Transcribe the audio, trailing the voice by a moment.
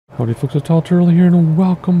Howdy folks, it's All Turtle here and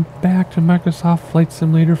welcome back to Microsoft Flight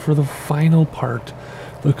Simulator for the final part,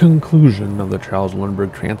 the conclusion of the Charles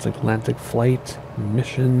Lindbergh Transatlantic flight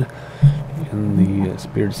mission in the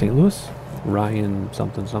Spirit of St. Louis. Ryan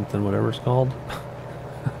something something, whatever it's called.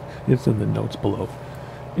 It's in the notes below.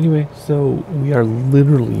 Anyway, so we are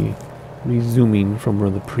literally resuming from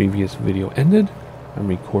where the previous video ended. I'm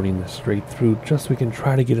recording this straight through just so we can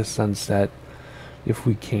try to get a sunset if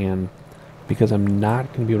we can, because I'm not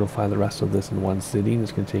going to be able to fly the rest of this in one sitting.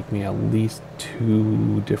 It's going to take me at least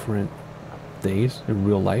 2 different days in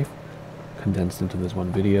real life condensed into this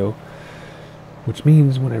one video, which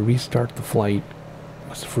means when I restart the flight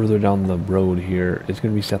further down the road here, it's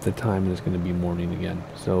going to reset the time and it's going to be morning again.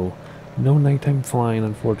 So no nighttime flying,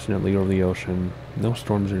 unfortunately, over the ocean. No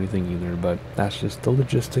storms or anything either, but that's just the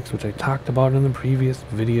logistics, which I talked about in the previous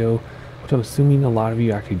video, which I'm assuming a lot of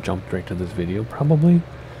you actually jumped right to this video, probably.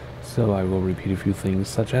 So I will repeat a few things,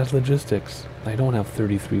 such as logistics. I don't have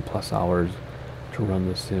 33 plus hours to run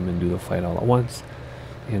the sim and do the flight all at once.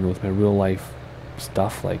 And with my real life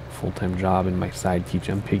stuff, like full-time job and my side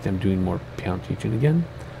teaching, I'm doing more piano teaching again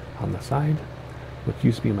on the side, which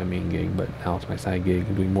used to be my main gig, but now it's my side gig.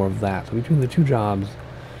 I'm doing more of that. So between the 2 jobs,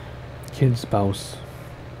 kid, spouse,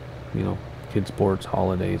 you know, kid sports,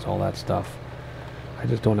 holidays, all that stuff, I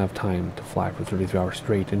just don't have time to fly for 33 hours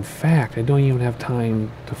straight. In fact, I don't even have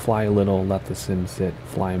time to fly a little, let the sim sit,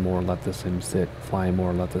 fly more, let the sim sit, fly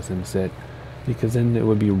more, let the sim sit, because then it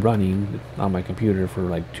would be running on my computer for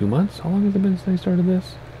like 2 months. How long has it been since I started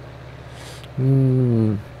this?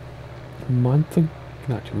 Month ago,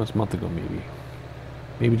 not 2 months, month ago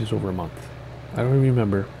maybe just over a month. I don't even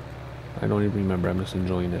remember. I'm just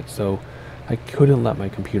enjoying it. So I couldn't let my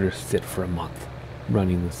computer sit for a month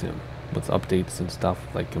running the sim with updates and stuff,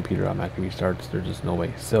 like computer automatically restarts. There's just no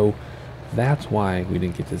way. So that's why we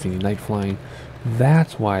didn't get to see any night flying.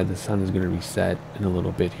 That's why the sun is going to reset in a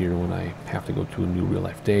little bit here when I have to go to a new real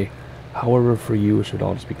life day. However, for you, it should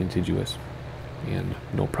all just be contiguous and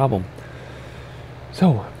no problem.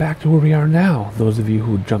 So back to where we are now. Those of you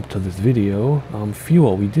who jumped to this video,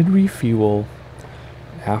 fuel. We did refuel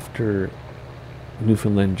after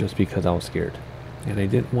Newfoundland just because I was scared, and I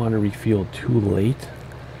didn't want to refuel too late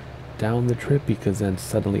down the trip, because then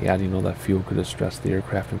suddenly adding all that fuel could have stressed the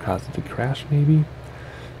aircraft and caused it to crash maybe.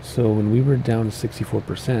 So when we were down to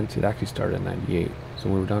 64%, it actually started at 98. So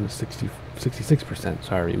when we were down to 66%,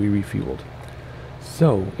 sorry, we refueled.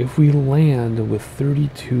 So if we land with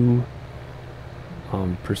 32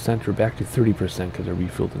 percent, or back to 30%, because I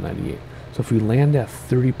refueled to 98. So if we land at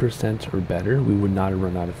 30% or better, we would not have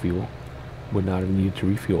run out of fuel, would not have needed to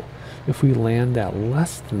refuel. If we land at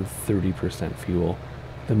less than 30% fuel,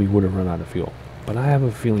 then we would have run out of fuel. But I have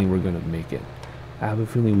a feeling we're going to make it. I have a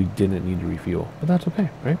feeling we didn't need to refuel, but that's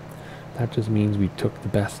okay, right? That just means we took the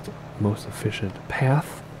best, most efficient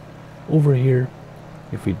path over here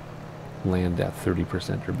if we land at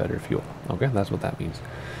 30% or better fuel. Okay, that's what that means.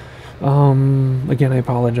 Again, I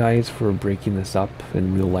apologize for breaking this up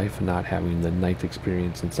in real life and not having the night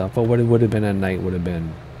experience and stuff, but what it would have been at night would have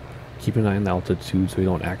been keep an eye on the altitude so we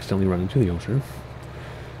don't accidentally run into the ocean,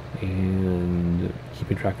 and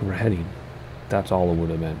keeping track of our heading. That's all it would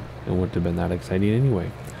have been. It wouldn't have been that exciting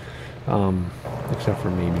anyway, except for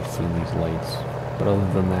maybe seeing these lights. But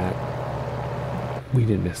other than that, we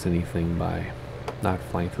didn't miss anything by not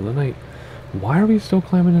flying through the night. Why are we still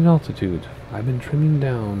climbing in altitude? I've been trimming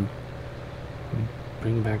down,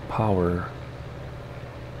 bringing back power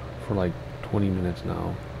for like 20 minutes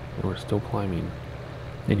now, and we're still climbing.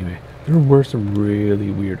 Anyway, there were some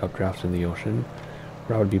really weird updrafts in the ocean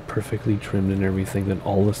where I would be perfectly trimmed and everything, then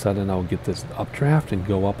all of a sudden I'll get this updraft and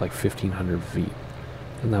go up like 1,500 feet.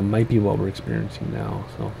 And that might be what we're experiencing now.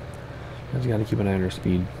 So I just got to keep an eye on our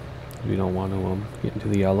speed. We don't want to get into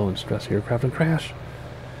the yellow and stress the aircraft and crash.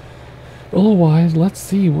 Otherwise, let's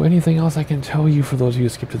see anything else I can tell you for those of you who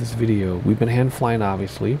skipped to this video. We've been hand flying,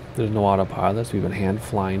 obviously. There's no autopilot, so we've been hand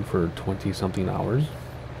flying for 20 something hours.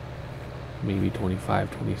 Maybe 25,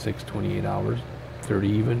 26, 28 hours. 30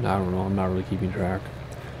 even, I don't know, I'm not really keeping track,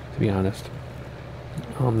 to be honest.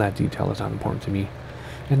 That detail is not important to me.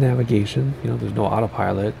 And navigation, you know, there's no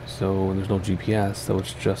autopilot, so, and there's no GPS, so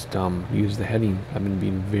it's just use the heading. I've been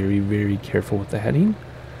being very, very careful with the heading,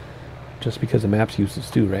 just because the maps use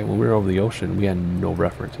this too, right? When we were over the ocean, we had no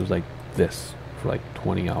reference. It was like this for like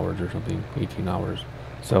 20 hours or something, 18 hours.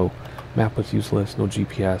 So map was useless, no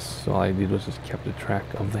GPS, so all I did was just kept a track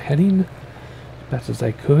of the heading best as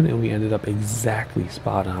I could, and we ended up exactly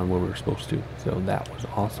spot on where we were supposed to. So that was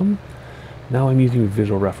awesome. Now I'm using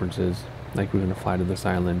visual references, like we're going to fly to this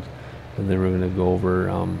island, and then we're going to go over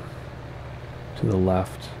to the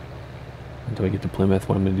left until we get to Plymouth.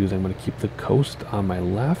 What I'm going to do is I'm going to keep the coast on my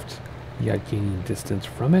left, yet gaining distance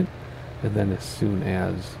from it. And then as soon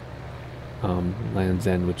as Land's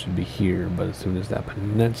End, which would be here, but as soon as that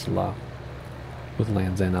peninsula with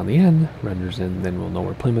Land's End on the end renders in, then we'll know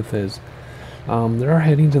where Plymouth is. There are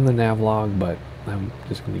headings in the navlog, but I'm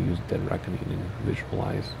just going to use Dead Reckoning and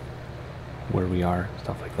visualize where we are,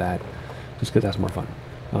 stuff like that, just because that's more fun.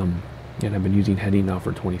 And I've been using heading now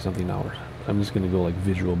for 20 something hours. I'm just going to go like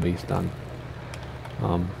visual based on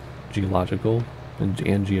geological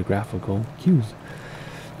and geographical cues.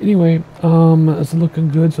 Anyway, it's looking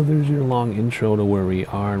good. So there's your long intro to where we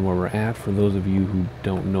are and where we're at. For those of you who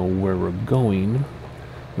don't know where we're going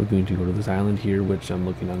to go to this island here, which I'm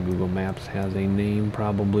looking on Google Maps has a name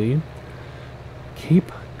probably.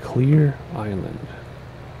 Cape Clear Island.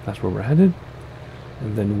 That's where we're headed.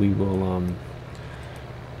 And then we will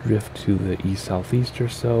drift to the east-southeast or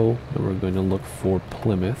so, and we're going to look for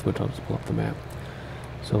Plymouth, which I'll just pull up the map.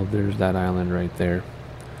 So there's that island right there.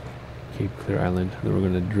 Cape Clear Island. Then we're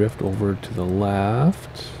going to drift over to the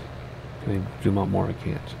left. Can I zoom out more? I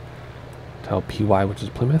can't. Tell PY, which is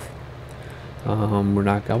Plymouth. We're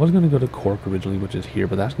not. I was going to go to Cork originally, which is here,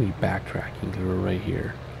 but that's going to be backtracking because we're right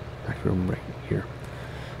here. Actually, we're right here.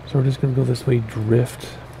 So we're just going to go this way,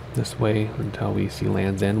 drift this way until we see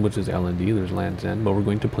Land's End, which is LND. There's Land's End, but we're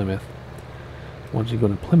going to Plymouth. Once you go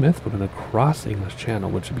to Plymouth, we're going to cross the English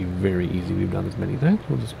Channel, which would be very easy. We've done this many times.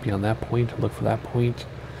 We'll just be on that point, look for that point.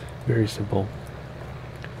 Very simple.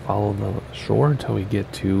 Follow the shore until we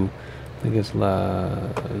get to, I think it's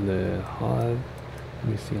let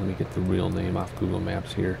me see, let me get the real name off Google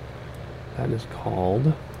Maps here. That is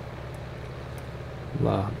called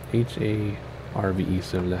La H-A-R-V-E,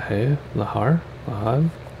 so Lahar, I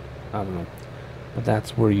don't know. But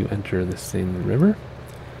that's where you enter the Seine River.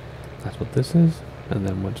 That's what this is. And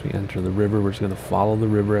then once we enter the river, we're just going to follow the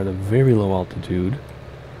river at a very low altitude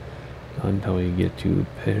until we get to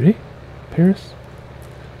Paris.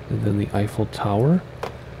 And then the Eiffel Tower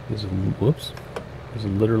is, is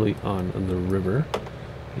literally on the river.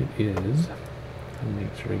 It is, I'll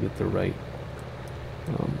make sure I get the right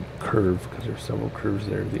curve, because there's several curves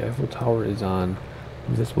there. The Eiffel Tower is on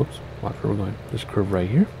this, watch where we're going, this curve right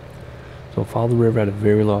here. So follow the river at a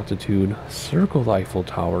very low altitude, circle the Eiffel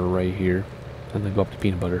Tower right here, and then go up to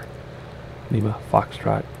Peanut Butter, Lima,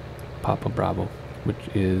 Foxtrot, Papa Bravo, which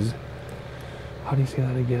is, how do you say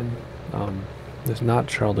that again? It's not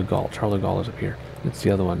Charles de Gaulle. Charles de Gaulle is up here. It's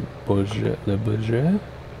the other one, Le Bourget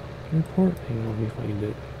Airport. Hang on, let me find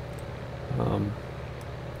it.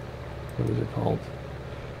 What is it called?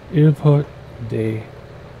 Airport de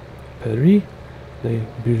Paris Le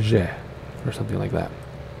Bourget, or something like that.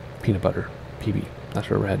 Peanut Butter, PB. That's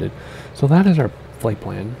where we're headed. So that is our flight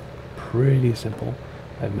plan. Pretty simple.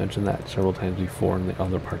 I've mentioned that several times before in the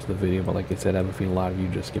other parts of the video, but like I said, I have a feeling a lot of you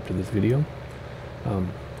just skipped to this video. So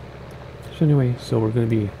anyway, so we're going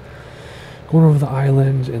to be going over the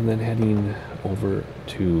island and then heading over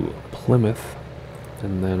to Plymouth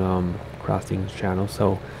and then crossing the channel.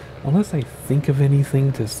 So unless I think of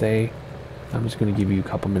anything to say, I'm just going to give you a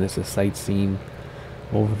couple minutes of sightseeing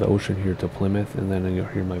over the ocean here to Plymouth, and then you'll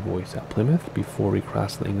hear my voice at Plymouth before we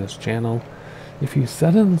cross the English Channel. If you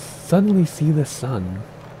suddenly see the sun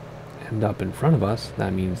end up in front of us,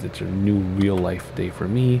 that means it's a new real life day for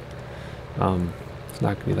me. It's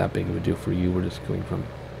not going to be that big of a deal for you. We're just going from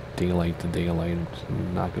daylight to daylight. It's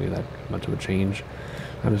not going to be that much of a change.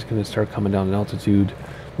 I'm just going to start coming down in altitude.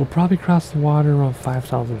 We'll probably cross the water around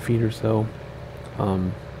 5,000 feet or so.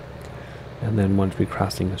 And then once we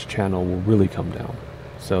cross the English Channel, we'll really come down.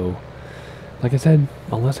 So, like I said,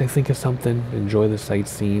 unless I think of something, enjoy the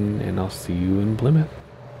sightseeing, and I'll see you in Plymouth.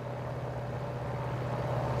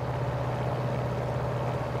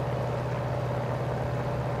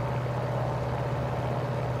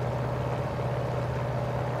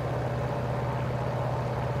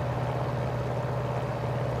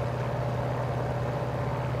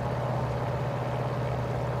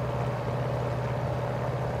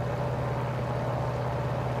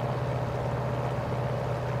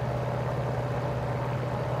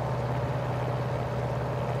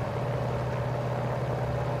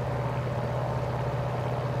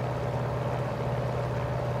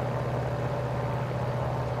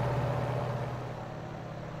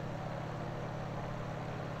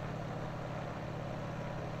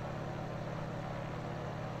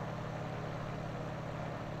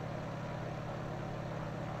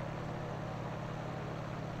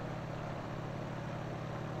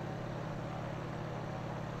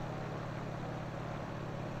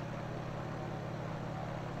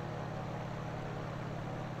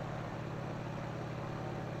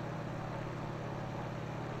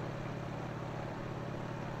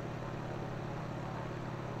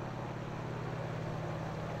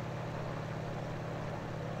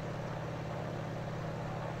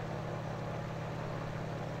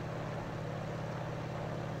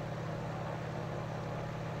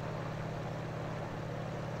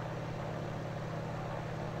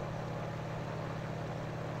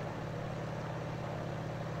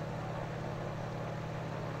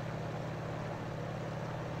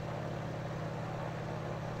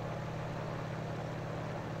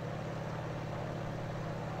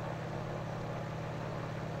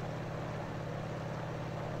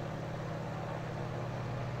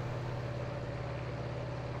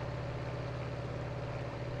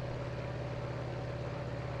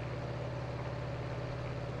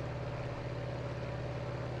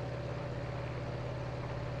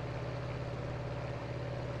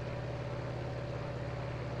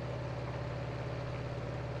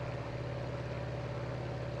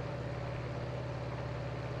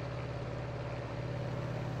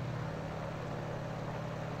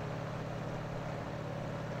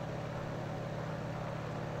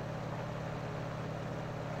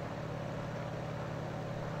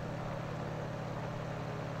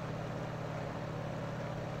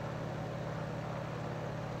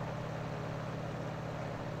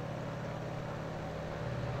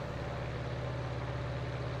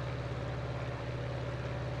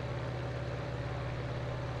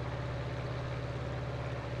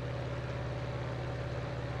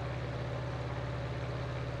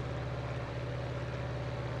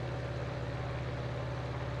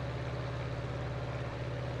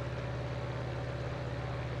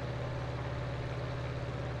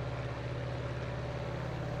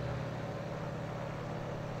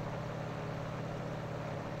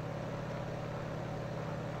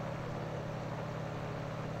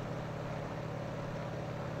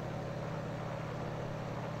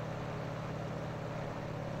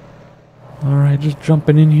 Alright, just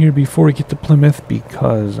jumping in here before we get to Plymouth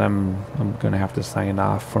because I'm gonna have to sign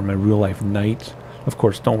off for my real life night. Of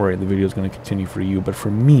course, don't worry, the video is gonna continue for you, but for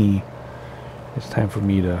me, it's time for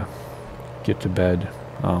me to get to bed.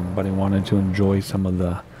 But I wanted to enjoy some of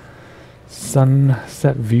the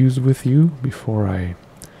sunset views with you before I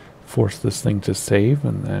force this thing to save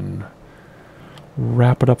and then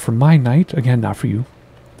wrap it up for my night. Again, not for you.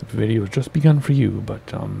 The video has just begun for you,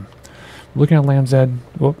 but looking at Land's End.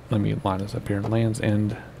 Oh, let me line this up here. Land's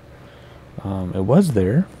End. It was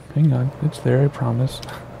there. Hang on. It's there, I promise.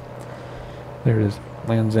 There it is.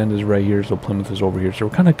 Land's End is right here, so Plymouth is over here. So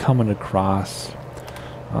we're kind of coming across.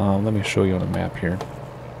 Let me show you on a map here.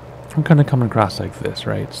 I'm kind of coming across like this,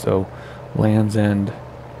 right? So Land's End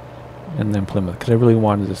and then Plymouth. Because I really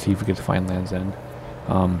wanted to see if we could find Land's End.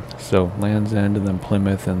 So Land's End and then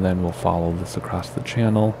Plymouth, and then we'll follow this across the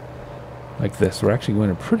channel. Like this. We're actually going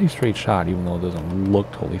a pretty straight shot, even though it doesn't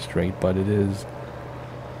look totally straight, but it is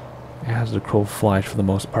as the crow flies for the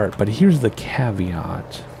most part. But here's the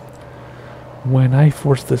caveat. When I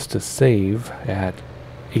force this to save at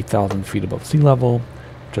 8,000 feet above sea level,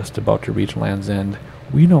 just about to reach Land's End,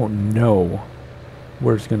 we don't know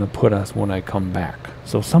where it's going to put us when I come back.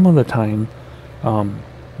 So some of the time,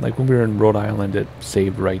 like when we were in Rhode Island, it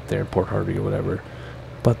saved right there, Port Hardy or whatever.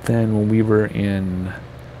 But then when we were in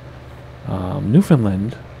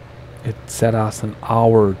Newfoundland, it set us an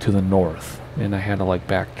hour to the north, and I had to like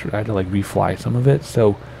refly some of it.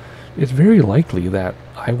 So it's very likely that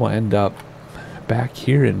I will end up back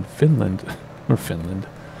here in Finland or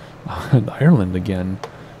Ireland again,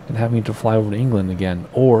 and having to fly over to England again,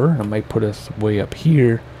 or it might put us way up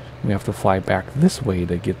here. We have to fly back this way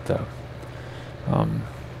to get the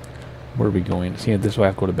where are we going? See, this way I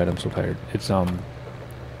have to go to bed. I'm so tired. It's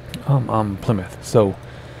Plymouth. So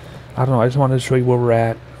I don't know, I just wanted to show you where we're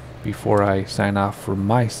at before I sign off for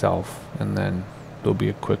myself, and then there'll be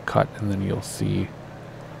a quick cut, and then you'll see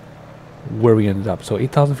where we ended up. So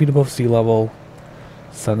 8,000 feet above sea level,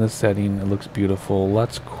 sun is setting, it looks beautiful.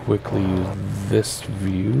 Let's quickly use this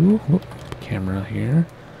view. Whoop, camera here.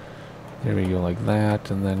 There we go, like that,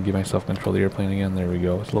 and then give myself control of the airplane again. There we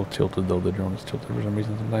go. It's a little tilted though, the drone is tilted for some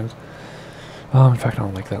reason sometimes. In fact, I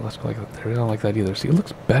don't like that. Let's go like that there. I don't like that either. See, it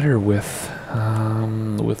looks better with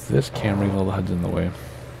this camera, even though the HUD's in the way.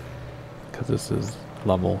 Because this is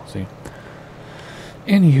level, see.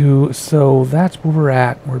 Anywho, so that's where we're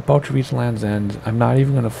at. We're about to reach Land's End. I'm not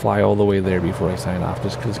even going to fly all the way there before I sign off,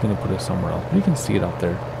 just because it's going to put us somewhere else. You can see it out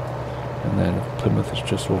there. And then Plymouth is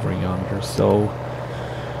just over yonder. So,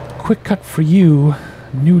 quick cut for you.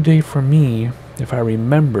 New day for me. If I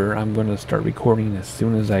remember, I'm going to start recording as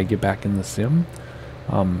soon as I get back in the sim.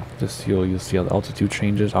 Just you'll see how the altitude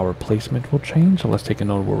changes. Our placement will change. So let's take a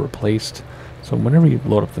note of where we're placed. So whenever you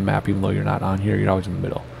load up the map, even though you're not on here, you're always in the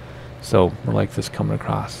middle. So we're like this coming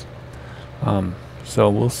across. So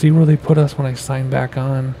we'll see where they put us when I sign back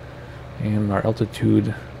on, and our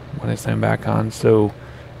altitude when I sign back on. So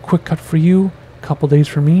quick cut for you, couple days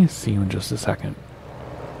for me. See you in just a second.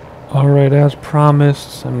 Alright, as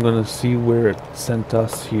promised, I'm going to see where it sent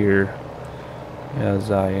us here as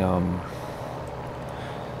I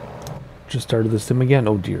just started the sim again.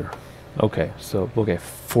 Oh dear. Okay, so,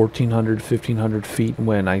 1,400, 1,500 feet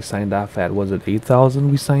when I signed off at, was it 8,000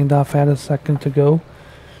 we signed off at a second ago?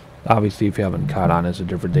 Obviously, if you haven't caught on, it's a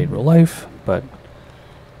different day in real life, but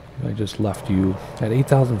I just left you at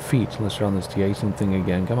 8,000 feet. So let's try on this de-icing thing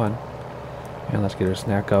again. Come on. And let's get our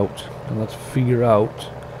snack out, and let's figure out...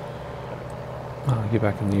 get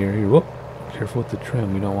back in the air here. Whoop! Careful with the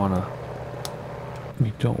trim. We don't want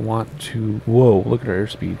to. Whoa! Look at our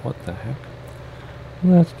airspeed. What the heck?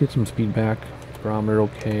 Let's get some speed back. Barometer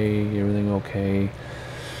okay. Everything okay.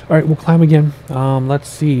 All right, we'll climb again. Let's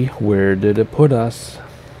see. Where did it put us?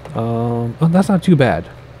 Oh, that's not too bad.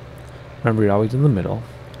 Remember, you're always in the middle,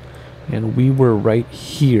 and we were right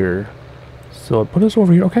here. So it put us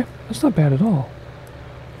over here. Okay, that's not bad at all.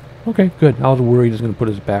 Okay, good. I was worried it's going to put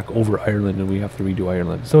us back over Ireland and we have to redo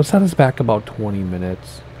Ireland. So it set us back about 20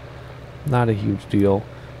 minutes. Not a huge deal.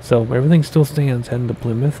 So everything still stands, heading to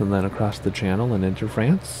Plymouth and then across the channel and into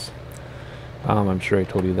France. I'm sure I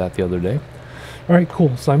told you that the other day. Alright,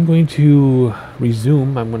 cool. So I'm going to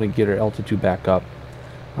resume. I'm going to get our altitude back up.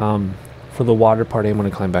 For the water part, I'm going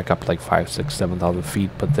to climb back up to like 5, 6, 7,000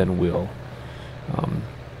 feet, but then we'll...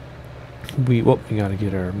 we gotta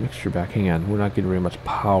get our mixture back. Hang on, we're not getting very much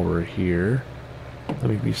power here. Let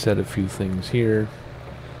me reset a few things here.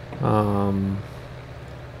 There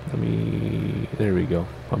we go.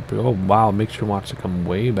 Oh wow, mixture wants to come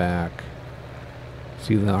way back.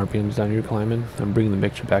 See the RPMs down here climbing? I'm bringing the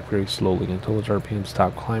mixture back very slowly until its RPM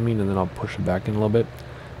stop climbing, and then I'll push it back in a little bit.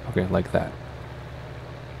 Okay, like that.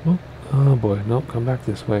 Oh, oh boy, nope, come back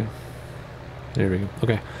this way. There we go.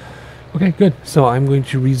 Okay. Okay, good. So I'm going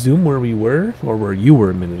to resume where we were, or where you were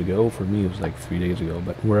a minute ago. For me, it was like 3 days ago,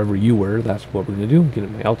 but wherever you were, that's what we're going to do.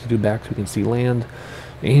 Get my altitude back so we can see land.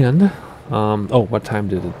 And, oh, what time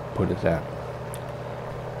did it put us at?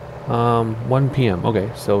 1 p.m.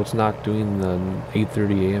 Okay, so it's not doing the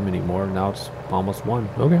 8:30 a.m. anymore. Now it's almost 1.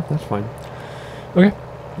 Okay, that's fine. Okay.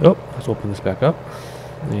 Oh, let's open this back up.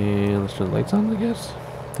 And let's turn the lights on, I guess.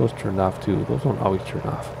 Those turned off, too. Those don't always turn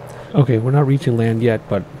off. Okay, we're not reaching land yet,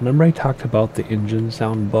 but remember I talked about the engine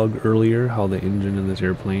sound bug earlier, how the engine in this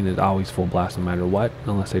airplane is always full blast no matter what,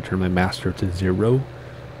 unless I turn my master to 0,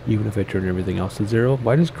 even if I turn everything else to 0.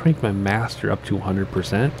 Why just crank my master up to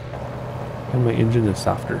 100%, and my engine is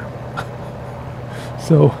softer?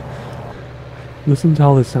 So, listen to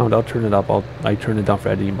how this sound. I'll turn it up, I turn it down for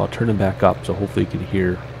editing, but I'll turn it back up, so hopefully you can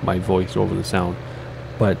hear my voice over the sound.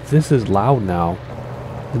 But this is loud now,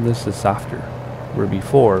 and this is softer, where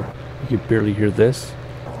before, you could barely hear this,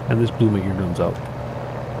 and this blew my eardrums out.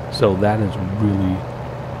 So that is really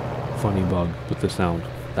funny bug with the sound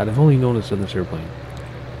that I've only noticed in this airplane.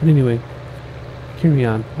 But anyway, carry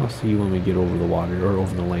on. I'll see you when we get over the water, or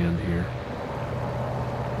over the land here.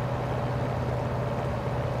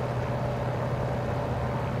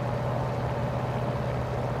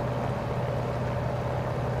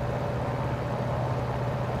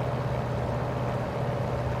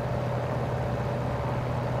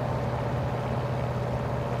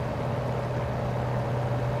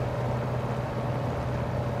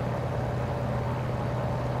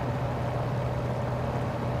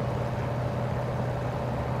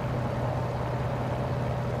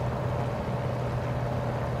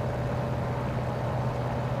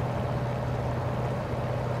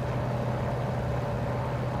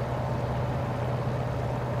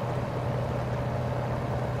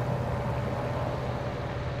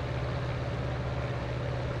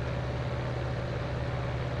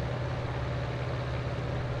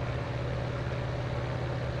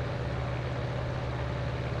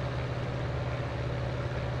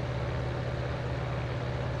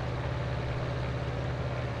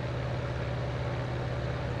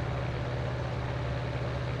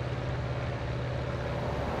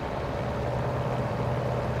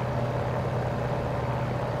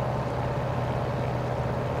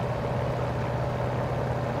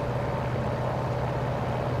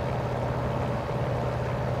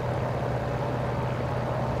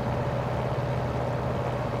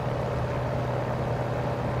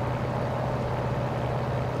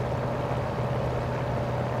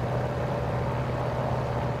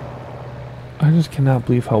 I just cannot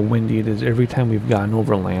believe how windy it is every time we've gotten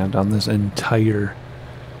over land on this entire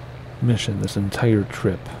mission, this entire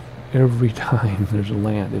trip. Every time there's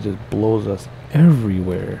land, it just blows us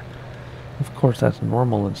everywhere. Of course, that's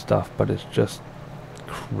normal and stuff, but it's just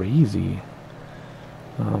crazy.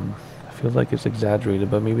 I feel like it's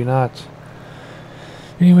exaggerated, but maybe not.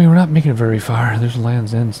 Anyway, we're not making it very far. There's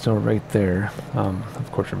Land's End still right there.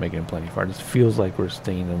 Of course, we're making it plenty far. It just feels like we're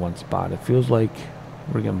staying in one spot. It feels like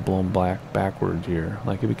we're getting blown backwards here.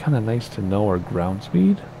 Like, it'd be kind of nice to know our ground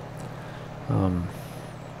speed. Because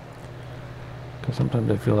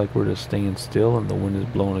sometimes I feel like we're just staying still and the wind is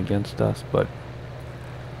blowing against us, but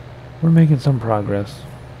we're making some progress.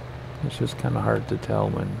 It's just kind of hard to tell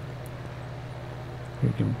when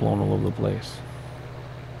you're getting blown all over the place.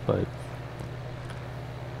 But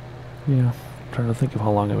yeah, I'm trying to think of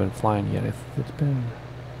how long I've been flying yet. It's been an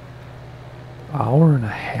hour and a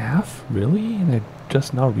half, really? And I'm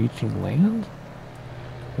just now reaching land?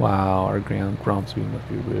 Wow, our ground speed must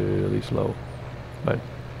be really slow. But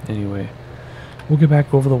anyway, we'll get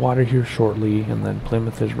back over the water here shortly, and then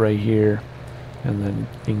Plymouth is right here, and then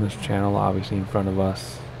English Channel obviously in front of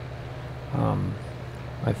us.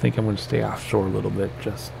 I think I'm going to stay offshore a little bit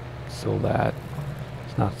just so that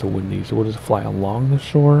it's not so windy. So we'll just fly along the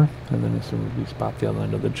shore, and then as soon as we spot the other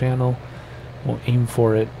end of the channel, we'll aim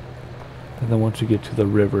for it. And then once we get to the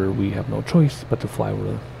river, we have no choice but to fly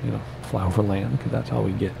over, fly over land, because that's how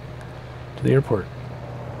we get to the airport.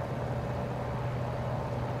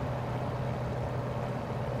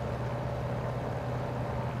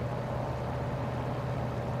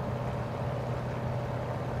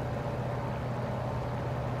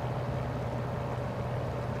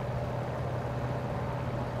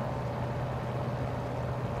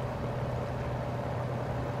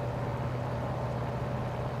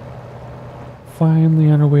 Finally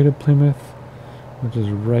on our way to Plymouth, which is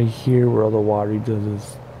right here where all the watery does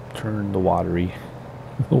is turn the watery.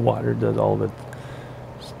 The water does all of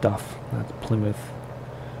its stuff. That's Plymouth.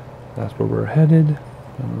 That's where we're headed.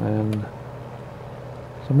 And then,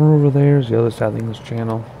 Somewhere over there is the other side of the English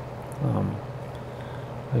Channel.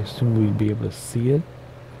 I assume we'd be able to see it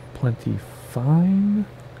plenty fine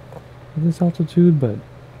at this altitude, but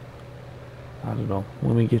I don't know.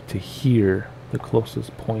 When we get to here, the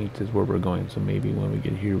closest point is where we're going, so maybe when we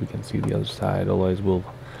get here we can see the other side. Otherwise we'll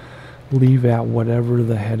leave at whatever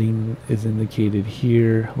the heading is indicated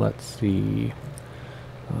here. Let's see,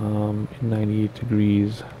 98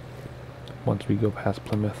 degrees once we go past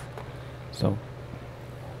Plymouth. So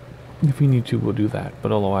if we need to, we'll do that,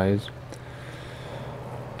 but otherwise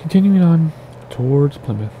continuing on towards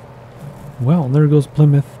Plymouth. Well, there goes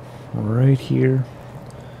Plymouth right here.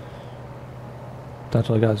 That's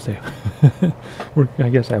all I gotta say. I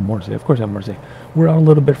guess I have more to say. Of course I have more to say. We're out a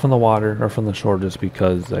little bit from the water, or from the shore, just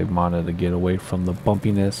because I wanted to get away from the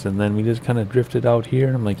bumpiness, and then we just kind of drifted out here,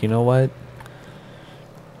 and I'm like, you know what?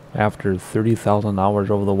 After 30,000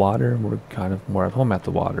 hours over the water, we're kind of more at home at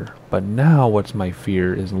the water. But now what's my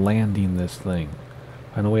fear is landing this thing.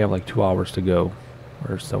 I know we have like 2 hours to go,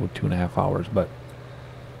 or so, 2.5 hours, but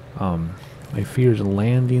my fear is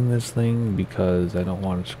landing this thing because I don't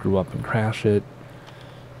want to screw up and crash it.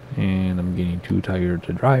 And I'm getting too tired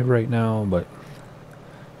to drive right now, but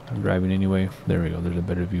I'm driving anyway. There we go, there's a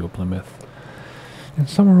better view of Plymouth. And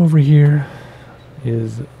somewhere over here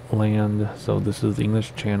is land. So this is the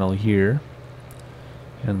English Channel here.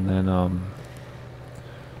 And then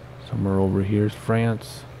somewhere over here is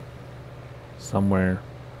France. Somewhere.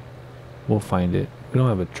 We'll find it. We don't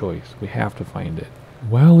have a choice. We have to find it.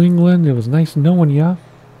 Well, England, it was nice knowing ya.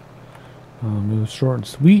 It was short and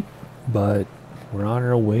sweet, but we're on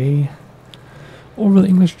our way over the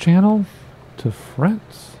English Channel to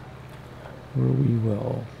France, where we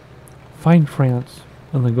will find France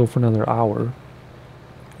and then go for another hour,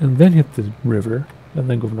 and then hit the river, and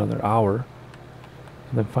then go for another hour,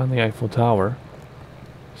 and then find the Eiffel Tower,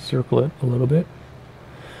 circle it a little bit,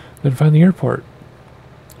 then find the airport,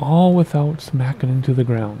 all without smacking into the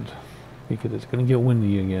ground, because it's going to get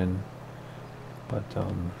windy again. But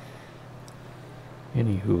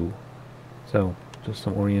anywho, so just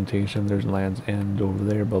some orientation. There's Land's End over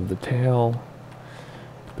there above the tail.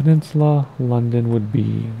 Peninsula, London would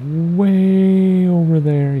be way over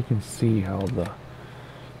there. You can see how the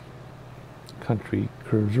country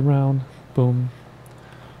curves around. Boom.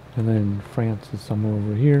 And then France is somewhere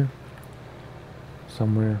over here.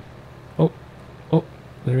 Somewhere. Oh,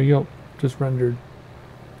 there you go. Just rendered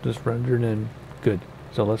in. Good.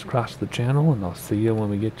 So let's cross the channel, and I'll see you when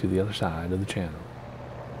we get to the other side of the channel.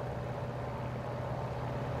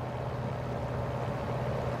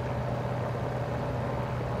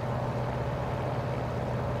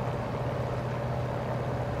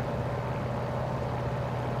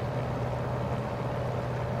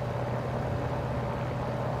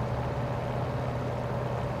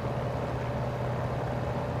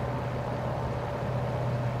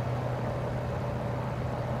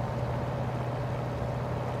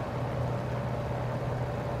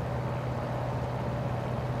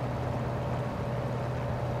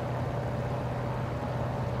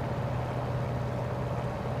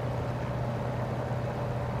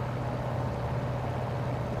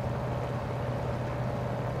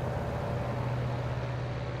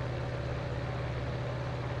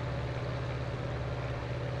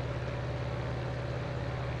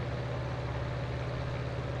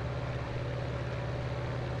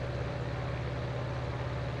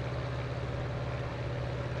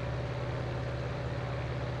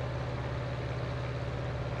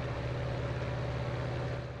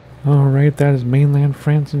 Alright, that is mainland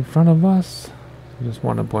France in front of us. I just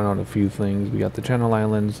want to point out a few things. We got the Channel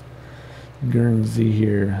Islands, Guernsey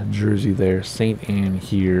here, Jersey there, St. Anne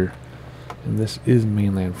here. And this is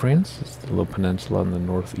mainland France. It's the little peninsula in the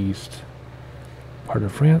northeast part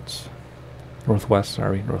of France. Northwest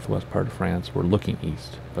part of France. We're looking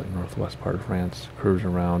east, but northwest part of France curves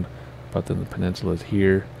around. But then the peninsula is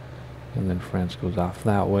here, and then France goes off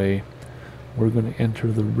that way. We're going to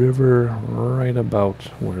enter the river right about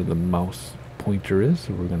where the mouse pointer is.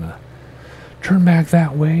 So we're going to turn back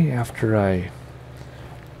that way after I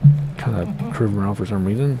kind of curved around for some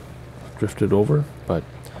reason. Drifted over. But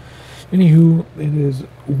anywho, it is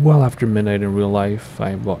well after midnight in real life. I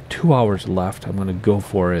have about 2 hours left. I'm going to go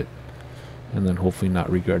for it. And then hopefully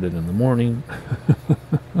not regret it in the morning.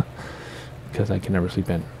 Because I can never sleep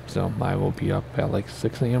in. So I will be up at like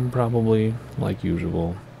 6 a.m. probably, like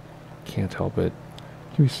usual. Can't help it.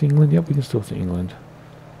 Can we see England? Yep, we can still see England.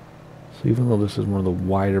 So even though this is one of the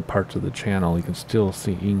wider parts of the channel, you can still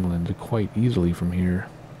see England quite easily from here.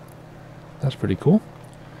 That's pretty cool.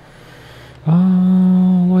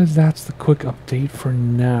 otherwise, that's the quick update for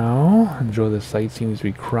now. Enjoy the sightseeing as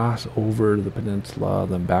we cross over the peninsula,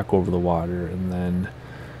 then back over the water, and then,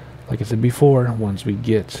 like I said before, once we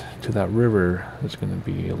get to that river, it's going to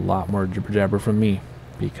be a lot more jibber jabber from me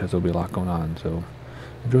because there'll be a lot going on. So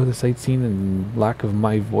enjoy the sightseeing and lack of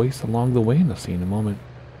my voice along the way, and I'll see you in a moment.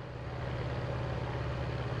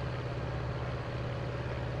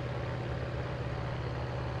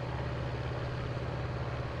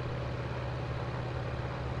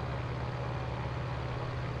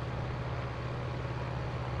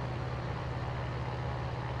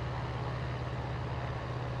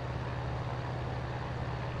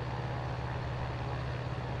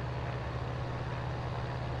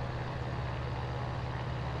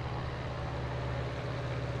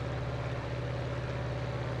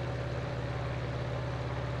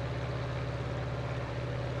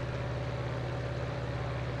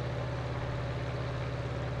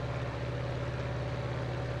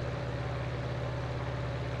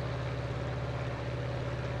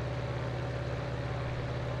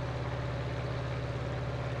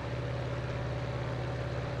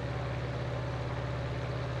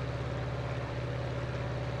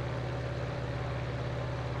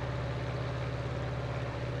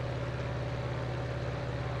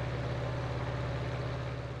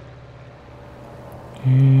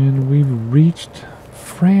 And we've reached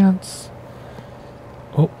France.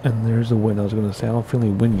 Oh, and there's the wind. I was going to say, I don't feel any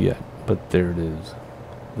wind yet, but there it is.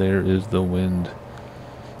 There is the wind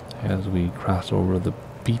as we cross over the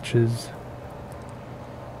beaches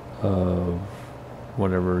of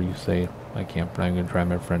whatever you say. I'm going to try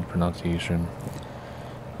my French pronunciation.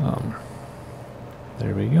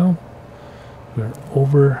 There we go. We're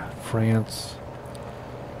over France,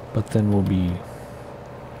 but then we'll be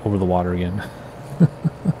over the water again.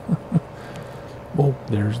 Oh,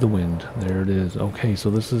 there's the wind. There it is. Okay,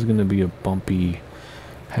 so this is going to be a bumpy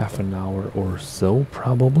half an hour or so,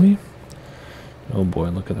 probably. Oh boy,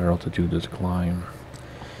 look at our altitude has climbed.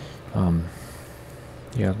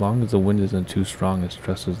 Yeah, as long as the wind isn't too strong, it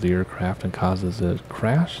stresses the aircraft and causes a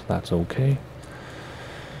crash, that's okay.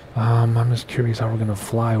 I'm just curious how we're going to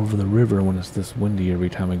fly over the river when it's this windy every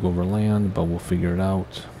time I go over land, but we'll figure it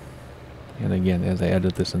out. And again, as I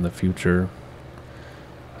edit this in the future,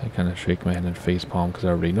 I kind of shake my head and facepalm because I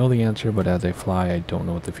already know the answer, but as I fly, I don't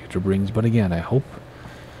know what the future brings. But again, I hope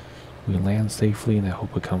we land safely, and I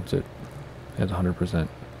hope it counts it as 100%.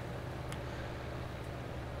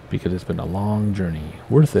 Because it's been a long journey.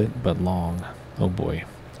 Worth it, but long. Oh boy.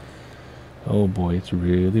 Oh boy, it's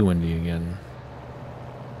really windy again.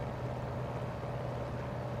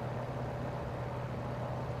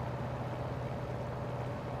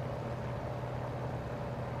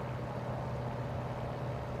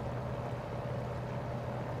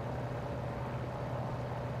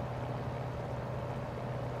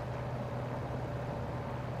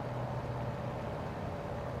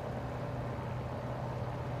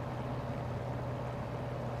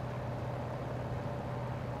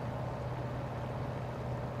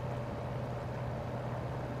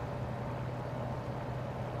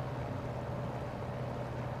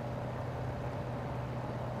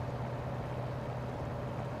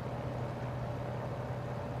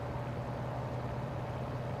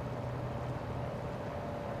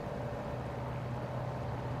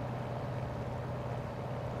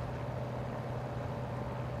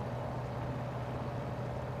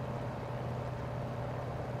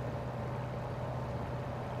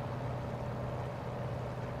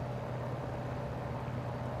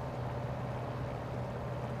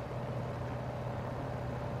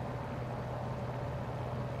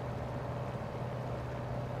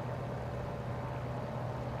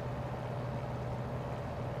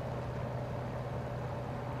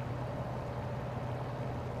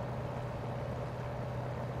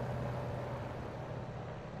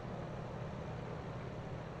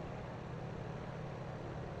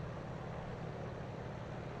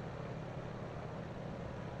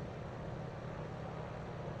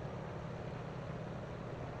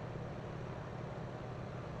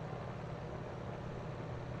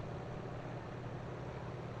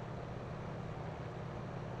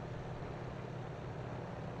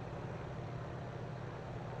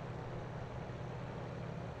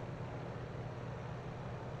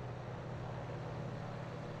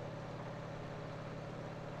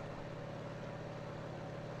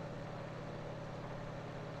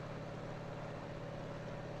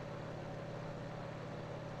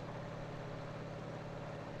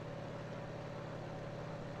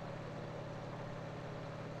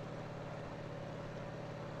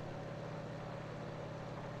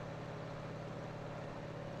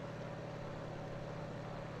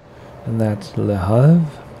 And that's Le Havre.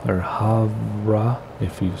 or Havre,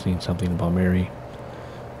 if you've seen something about Mary.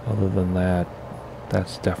 Other than that,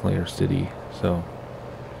 that's definitely our city. So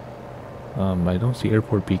I don't see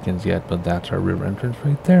airport beacons yet, but that's our river entrance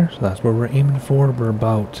right there. So that's where we're aiming for. We're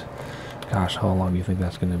about, gosh, how long do you think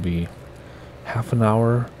that's going to be? Half an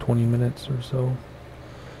hour, 20 minutes or so.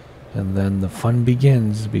 And then the fun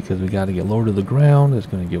begins because we got to get lower to the ground. It's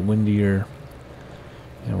going to get windier.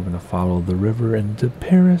 And we're going to follow the river into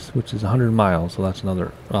Paris, which is 100 miles. So that's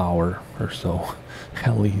another hour or so,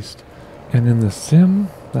 at least. And in the sim,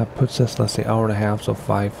 that puts us, let's say, hour and a half. So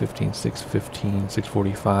 5:15, 6:15,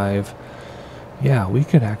 6:45. Yeah, we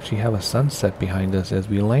could actually have a sunset behind us as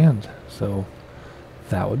we land. So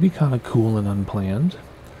that would be kind of cool and unplanned.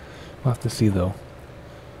 We'll have to see, though.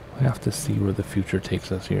 We have to see where the future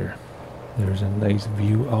takes us here. There's a nice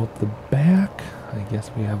view out the back. I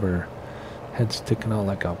guess we have our head sticking out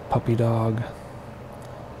like a puppy dog.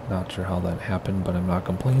 Not sure how that happened, but I'm not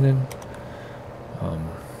complaining.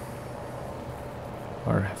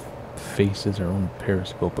 Our face is our own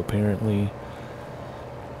periscope, apparently.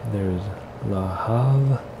 There's La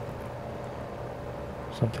Havre.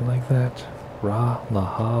 Something like that. La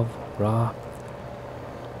Havre, Ra.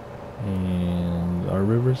 And our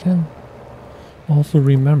river's in. Also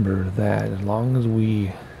remember that as long as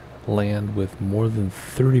we land with more than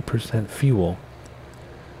 30% fuel,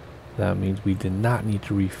 that means we did not need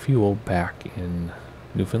to refuel back in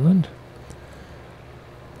Newfoundland.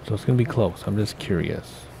 So it's going to be close. I'm just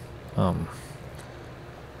curious. One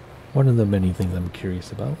of the many things I'm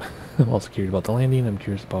curious about. I'm also curious about the landing. I'm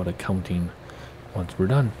curious about accounting once we're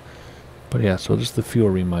done. But yeah, so just the fuel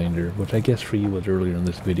reminder, which I guess for you was earlier in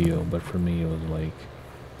this video, but for me it was like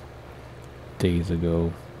days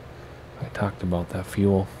ago. I talked about that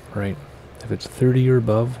fuel, right? If it's 30 or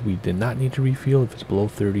above, we did not need to refuel. If it's below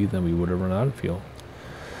 30, then we would have run out of fuel.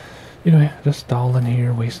 Anyway, just stalling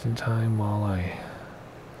here, wasting time while I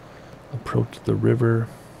approach the river.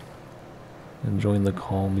 Enjoying the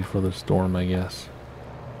calm before the storm, I guess.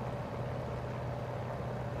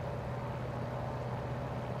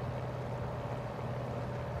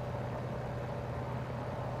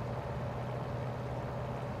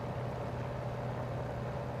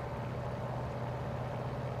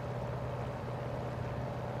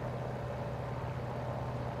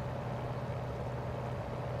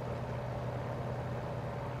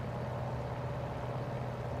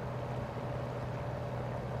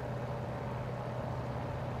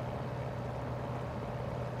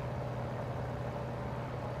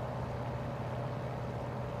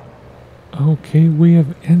 Okay, we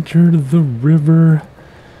have entered the river,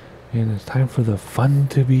 and it's time for the fun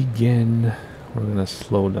to begin. We're going to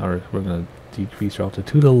slow down, we're going to decrease our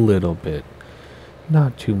altitude a little bit.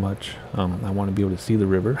 Not too much. I want to be able to see the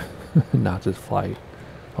river, not just fly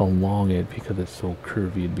along it because it's so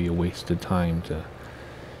curvy. It'd be a waste of time to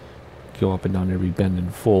go up and down every bend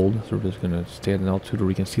and fold. So we're just going to stay at an altitude where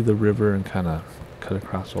we can see the river and kind of cut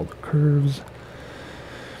across all the curves.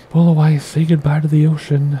 Well, otherwise, say goodbye to the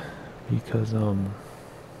ocean. Because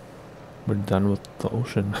we're done with the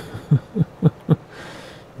ocean.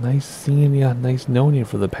 Nice seeing you, nice knowing you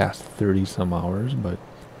for the past 30 some hours, but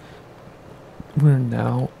we're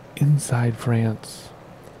now inside France.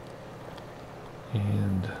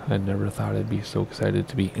 And I never thought I'd be so excited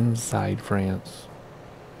to be inside France.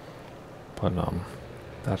 But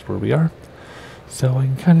that's where we are. So I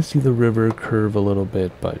can kind of see the river curve a little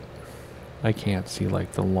bit, but I can't see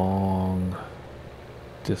like the long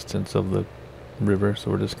distance of the river,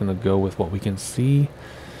 so we're just going to go with what we can see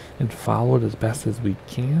and follow it as best as we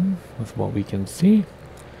can with what we can see,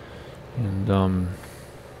 and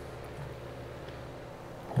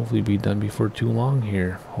hopefully be done before too long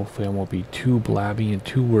here. Hopefully I won't be too blabby and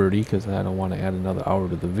too wordy because I don't want to add another hour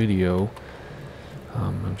to the video.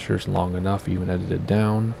 I'm sure it's long enough even edited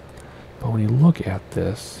down, but when you look at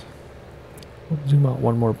this, zoom out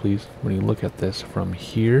one more please. When you look at this from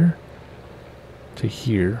here to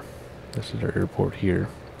here, this is our airport here,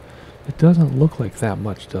 it doesn't look like that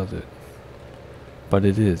much, does it? But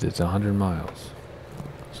it is. It's 100 miles.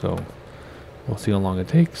 So we'll see how long it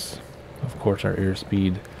takes. Of course, our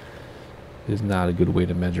airspeed is not a good way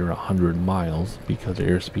to measure 100 miles because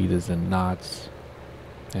airspeed is in knots,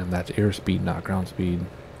 and that's airspeed, not ground speed,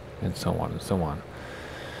 and so on and so on.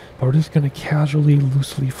 But we're just going to casually,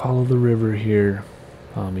 loosely follow the river here.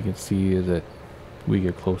 You can see that we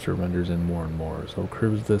get closer, renders in more and more. So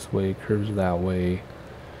curves this way, curves that way.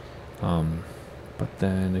 But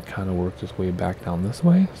then it kind of works its way back down this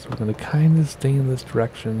way. So we're going to kind of stay in this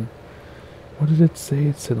direction. What did it say?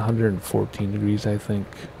 It said 114 degrees, I think.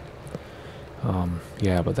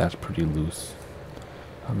 Yeah, but that's pretty loose.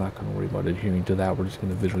 I'm not going to worry about adhering to that. We're just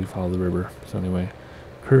going to visually follow the river. So anyway,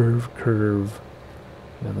 curve, curve,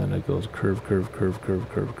 and then it goes curve, curve, curve, curve,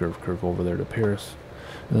 curve, curve, curve over there to Paris.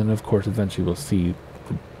 And then, of course, eventually we'll see,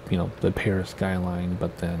 the Paris skyline,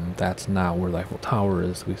 but then that's not where the Eiffel Tower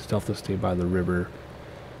is. We still have to stay by the river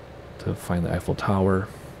to find the Eiffel Tower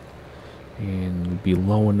and be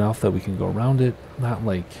low enough that we can go around it. Not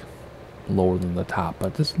like lower than the top,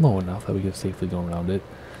 but just low enough that we can safely go around it.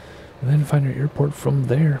 And then find our airport from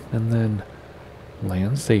there, and then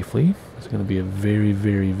land safely. It's going to be a very,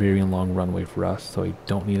 very, very long runway for us, so I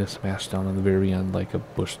don't need to smash down on the very end like a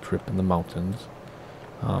bush trip in the mountains.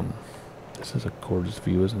 This is a gorgeous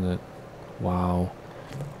view, isn't it? Wow.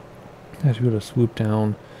 As we go to swoop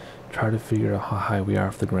down, try to figure out how high we are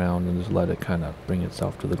off the ground and just let it kind of bring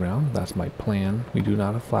itself to the ground. That's my plan. We do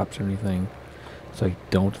not have flaps or anything, so I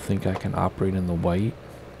don't think I can operate in the white.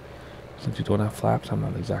 Since you don't have flaps, I'm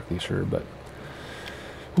not exactly sure, but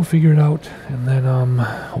we'll figure it out. And then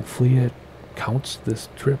hopefully it counts this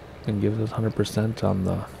trip and gives us 100% on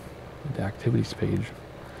the activities page.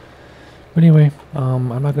 But anyway, I'm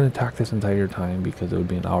not going to talk this entire time because it would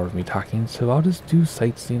be an hour of me talking, so I'll just do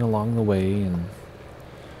sightseeing along the way, and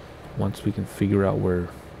once we can figure out where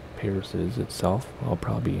Paris is itself, I'll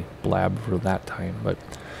probably blab for that time. But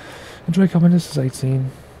enjoy coming to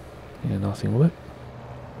sightseeing, and I'll see you in a little bit.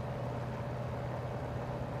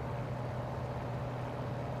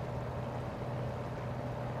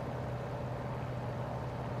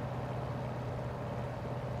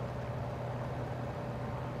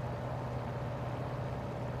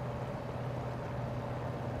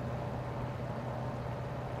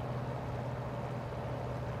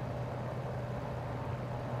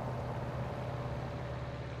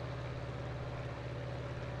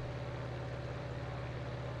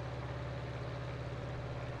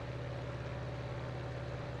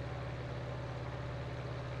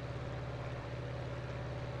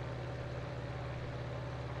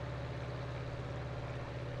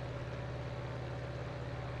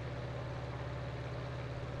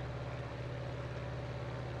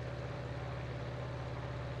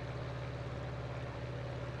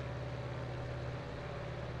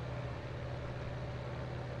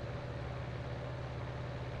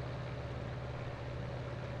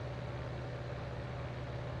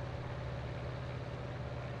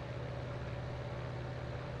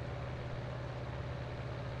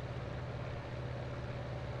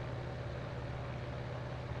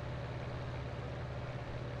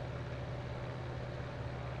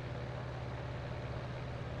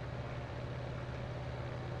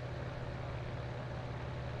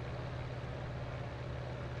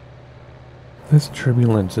 This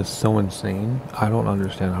turbulence is so insane. I don't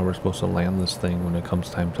understand how we're supposed to land this thing when it comes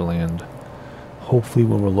time to land. Hopefully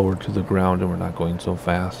when we're lowered to the ground and we're not going so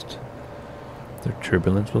fast, the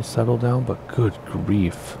turbulence will settle down, but good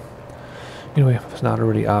grief. Anyway, if it's not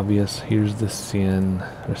already obvious, here's the Seine.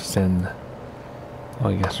 Oh,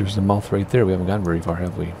 I guess there's the mouth right there. We haven't gone very far,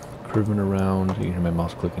 have we? Curving around. You can hear my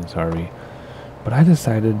mouse clicking, sorry. But I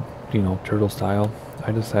decided, turtle style,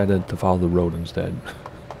 I decided to follow the road instead.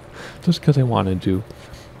 Just because I wanted to.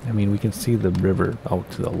 I mean, we can see the river out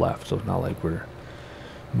to the left, so it's not like we're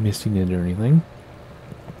missing it or anything.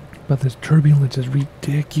 But this turbulence is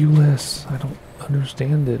ridiculous. I don't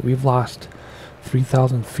understand it. We've lost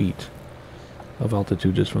 3,000 feet of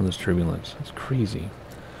altitude just from this turbulence. It's crazy.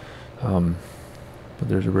 But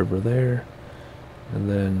there's a river there. And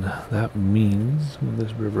then that means when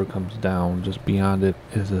this river comes down, just beyond it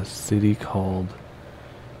is a city called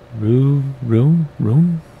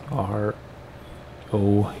Rouen?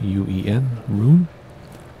 R-O-U-E-N, Rouen?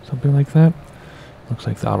 Something like that. Looks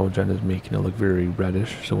like the AutoGen is making it look very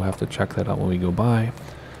reddish, so we'll have to check that out when we go by.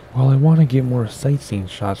 Well, I want to get more sightseeing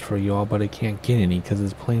shots for y'all, but I can't get any because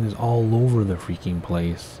this plane is all over the freaking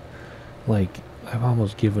place. Like, I've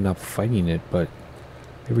almost given up fighting it, but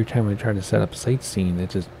every time I try to set up sightseeing, it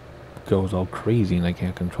just goes all crazy and I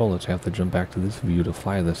can't control it, so I have to jump back to this view to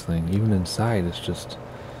fly this thing. Even inside, it's just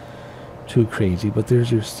too crazy. But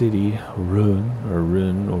there's your city,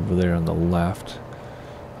 Rouen over there on the left.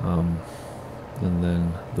 And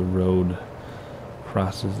then the road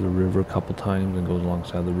crosses the river a couple times and goes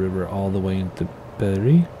alongside the river all the way into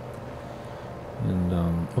Paris. And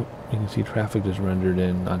you can see traffic just rendered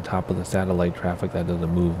in on top of the satellite traffic that doesn't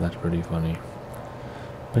move. That's pretty funny.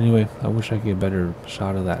 But anyway, I wish I could get a better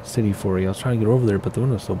shot of that city for you. I was trying to get over there, but the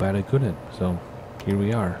wind was so bad I couldn't. So here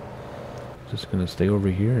we are. Just gonna stay over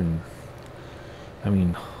here, and I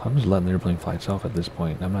mean, I'm just letting the airplane fly itself at this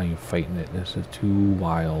point. I'm not even fighting it. This is too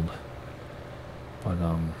wild. But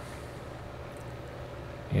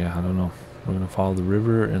yeah, I don't know. We're gonna follow the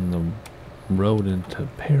river and the road into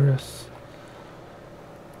Paris.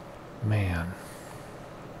 Man,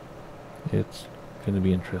 it's going to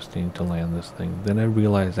be interesting to land this thing. Then I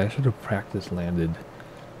realized I should have practice landed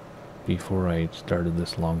before I started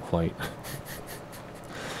this long flight.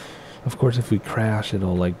 Of course, if we crash,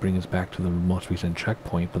 it'll like bring us back to the most recent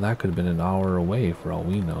checkpoint, but that could have been an hour away for all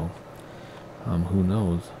we know. Who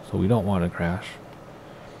knows? So we don't want to crash.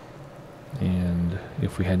 And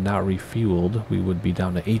if we had not refueled, we would be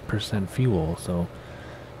down to 8% fuel. So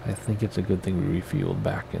I think it's a good thing we refueled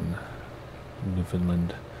back in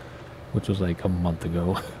Newfoundland, which was like a month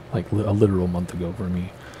ago, like a literal month ago for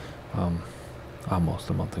me. Almost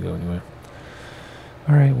a month ago anyway.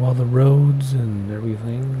 Alright, well, the roads and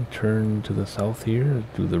everything turn to the south here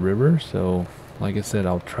through the river. So like I said,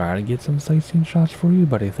 I'll try to get some sightseeing shots for you,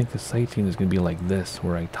 but I think the sightseeing is going to be like this,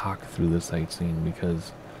 where I talk through the sightseeing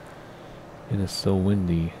because it is so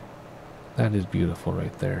windy. That is beautiful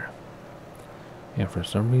right there. And for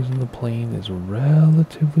some reason the plane is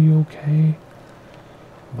relatively okay,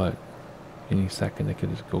 but any second it could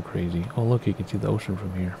just go crazy. Oh look, you can see the ocean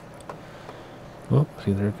from here. Oh,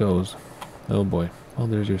 see, there it goes. Oh boy. Oh,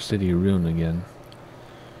 there's your city ruin again.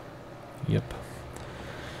 Yep.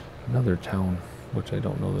 Another town, which I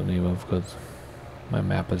don't know the name of because my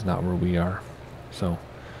map is not where we are. So,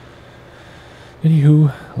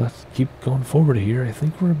 anywho, let's keep going forward here. I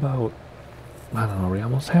think we're about, I don't know, we're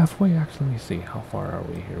almost halfway. Actually, let me see. How far are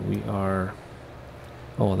we here? We are,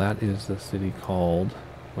 oh, that is the city called,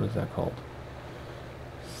 what is that called?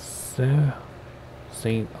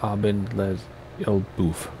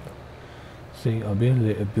 Saint-Aubin-les-Elbeuf.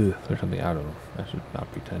 Saint-Aubin-les-Elbeuf or something. I don't know. I should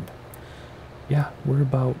not pretend. Yeah, we're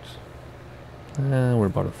about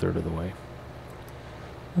a third of the way.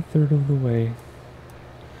 A third of the way.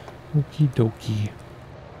 Okie dokie.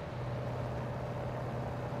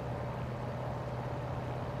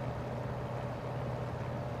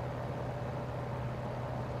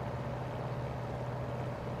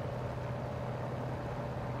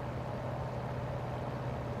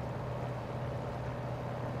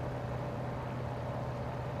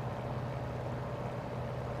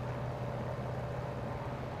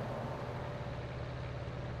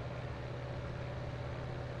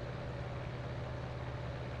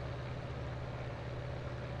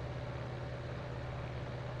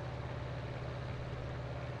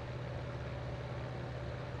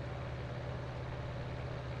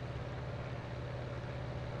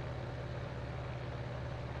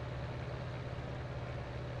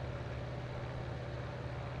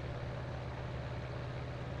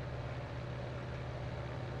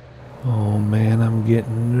 Oh man, I'm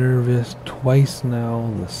getting nervous twice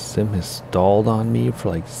now. The sim has stalled on me for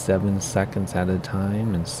like 7 seconds at a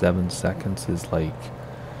time, and 7 seconds is like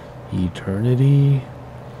eternity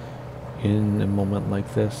in a moment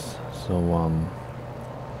like this. So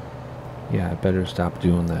yeah, I better stop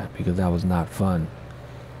doing that because that was not fun.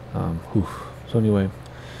 So anyway,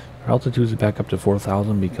 our altitude is back up to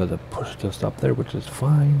 4,000 because it pushed us up there, which is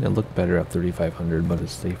fine. It looked better at 3,500, but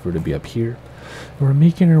it's safer to be up here. And we're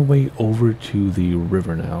making our way over to the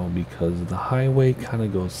river now because the highway kind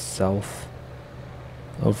of goes south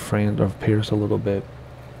of Paris a little bit.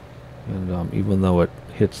 And even though it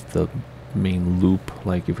hits the main loop,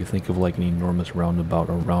 like if you think of like an enormous roundabout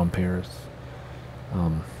around Paris,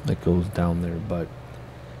 that goes down there, but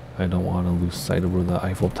I don't want to lose sight of where the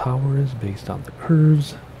Eiffel Tower is based on the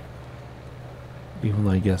curves. Even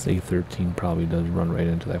though I guess A13 probably does run right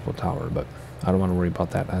into the Eiffel Tower, but I don't want to worry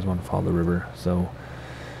about that. I just want to follow the river. So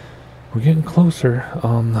we're getting closer.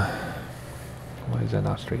 Why is that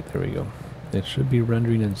not straight? There we go. It should be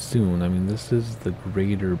rendering in soon. I mean, this is the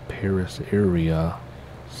greater Paris area.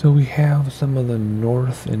 So we have some of the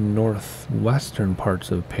north and northwestern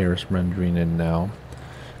parts of Paris rendering in now,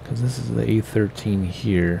 because this is the A13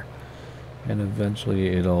 here. And eventually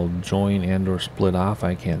it'll join and or split off,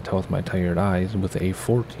 I can't tell with my tired eyes, with the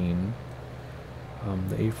A14.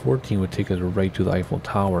 The A14 would take us right to the Eiffel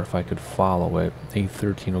Tower if I could follow it.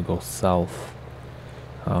 A13 will go south.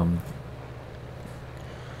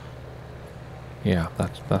 Yeah,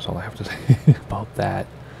 that's all I have to say about that.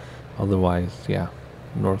 Otherwise, yeah,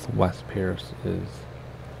 northwest Paris is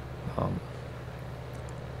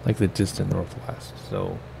like the distant northwest,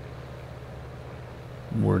 so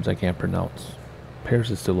words I can't pronounce.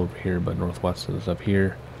 Paris is still over here, but northwest is up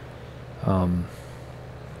here.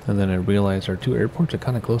 And then I realized our two airports are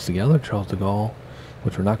kind of close together, Charles de Gaulle,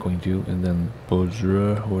 which we're not going to, and then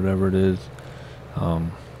Beaujeu, whatever it is,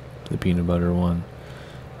 the peanut butter one,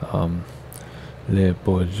 Le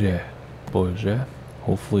Beaujeu.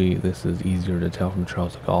 Hopefully this is easier to tell from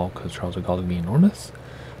Charles de Gaulle, because Charles de Gaulle is being enormous.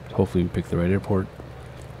 So hopefully we pick the right airport.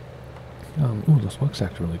 Ooh, the smoke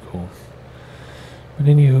sector really cool. But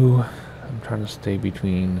anywho, I'm trying to stay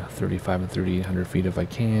between 35 and 3,800 feet if I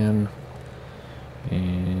can.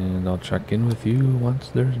 And I'll check in with you once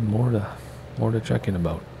there's more to check in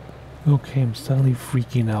about. Okay, I'm suddenly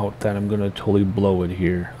freaking out that I'm gonna totally blow it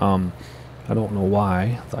here. I don't know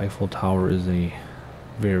why. The Eiffel Tower is a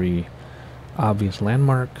very obvious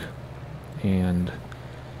landmark, and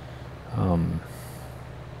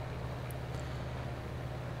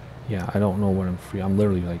yeah, I don't know what I'm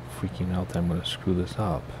literally like freaking out that I'm gonna screw this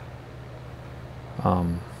up.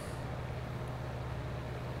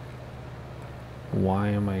 Why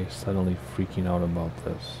am I suddenly freaking out about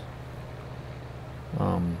this?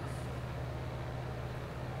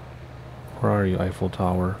 Where are you, Eiffel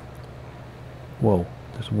Tower? Whoa,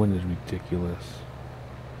 this wind is ridiculous.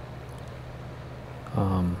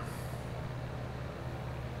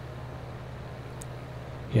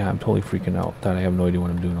 Yeah, I'm totally freaking out that I have no idea what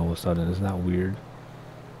I'm doing all of a sudden. Isn't that weird?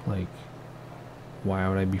 Like, why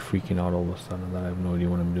would I be freaking out all of a sudden that I have no idea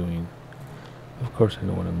what I'm doing? Of course I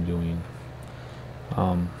know what I'm doing.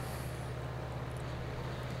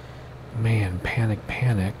 Man, panic.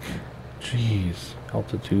 Jeez,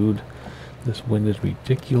 altitude. This wind is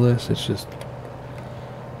ridiculous. It's just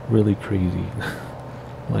really crazy.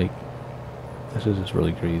 Like, this is just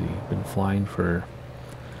really crazy. Been flying for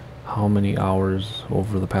how many hours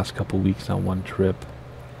over the past couple weeks on one trip,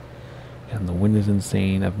 and the wind is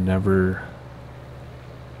insane. I've never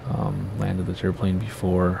landed this airplane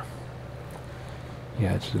before.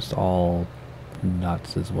 Yeah, it's just all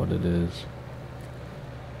nuts is what it is.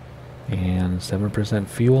 And 7%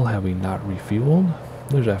 fuel, having not refueled.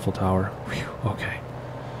 There's Eiffel Tower. Whew, okay,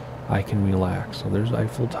 I can relax. So there's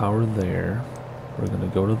Eiffel Tower there. We're gonna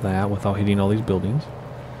go to that without hitting all these buildings.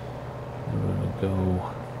 We're gonna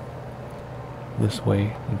go this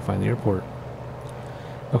way and find the airport.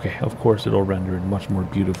 Okay, of course it'll render it much more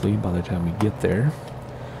beautifully by the time we get there.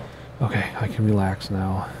 Okay, I can relax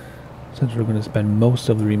now. Since we're going to spend most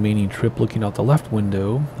of the remaining trip looking out the left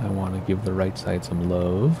window, I want to give the right side some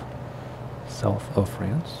love. South of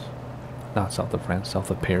France. Not south of France, south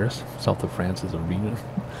of Paris. South of France is a region.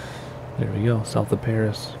 There we go, south of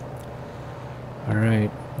Paris.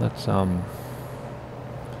 Alright, let's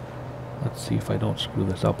see if I don't screw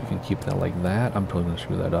this up. We can keep that like that. I'm totally going to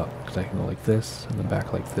screw that up because I can go like this and the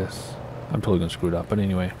back like this. I'm totally going to screw it up. But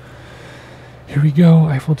anyway, here we go.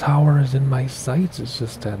 Eiffel Tower is in my sights. It's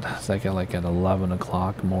just it's like at 11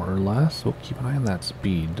 o'clock more or less. So keep an eye on that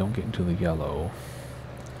speed. Don't get into the yellow.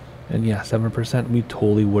 And yeah, 7%. We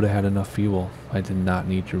totally would have had enough fuel. I did not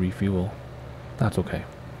need to refuel. That's okay.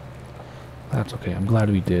 That's okay. I'm glad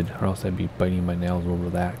we did, or else I'd be biting my nails over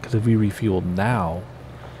that. Because if we refueled now,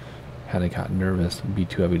 had I gotten nervous, it'd be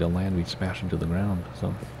too heavy to land. We'd smash into the ground.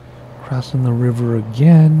 So, crossing the river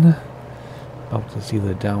again. About to see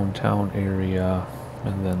the downtown area,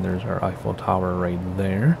 and then there's our Eiffel Tower right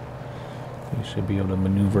there. We should be able to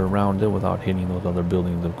maneuver around it without hitting those other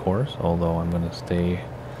buildings, of course, although I'm going to stay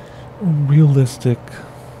realistic,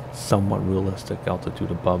 somewhat realistic altitude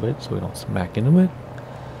above it so we don't smack into it.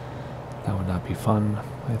 That would not be fun.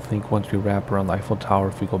 I think once we wrap around the Eiffel Tower,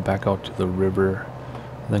 if we go back out to the river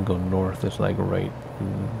and then go north, it's like right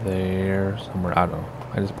there somewhere. I don't know.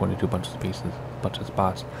 I just pointed to a bunch of spaces, a bunch of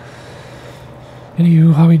spots.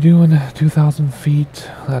 Anywho, how we doing? 2,000 feet.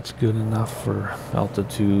 That's good enough for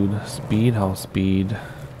altitude. Speed, how's speed?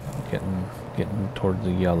 Getting towards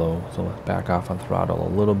the yellow. So let's back off on throttle a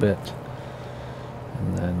little bit.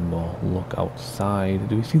 And then we'll look outside.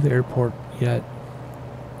 Do we see the airport yet?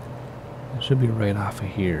 It should be right off of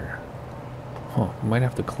here. Huh, we might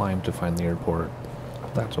have to climb to find the airport.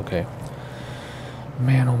 That's okay.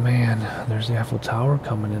 Man, oh man. There's the Eiffel Tower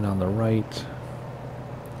coming in on the right.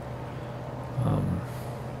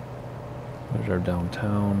 There's our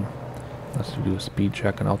downtown. Let's do a speed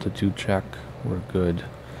check, an altitude check. We're good.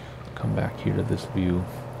 Come back here to this view.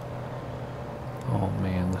 Oh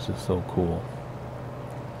man, this is so cool.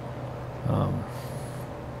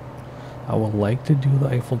 I would like to do the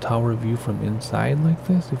Eiffel Tower view from inside like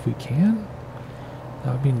this if we can.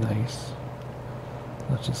 That would be nice.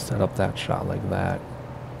 Let's just set up that shot like that.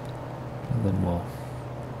 And then we'll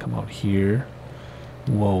come out here.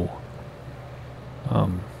 Whoa.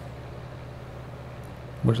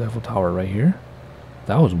 Where's the Eiffel Tower? Right here?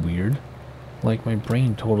 That was weird. Like my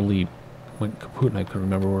brain totally went kaput and I couldn't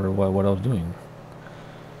remember what I was doing.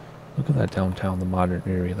 Look at that downtown, the modern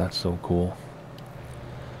area. That's so cool.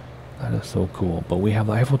 That is so cool. But we have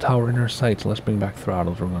the Eiffel Tower in our sights. Let's bring back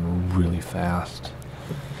throttles. We're going really fast.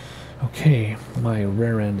 Okay, my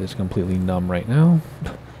rear end is completely numb right now.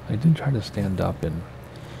 I did try to stand up and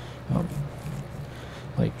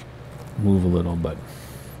like move a little, but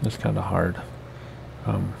it's kind of hard.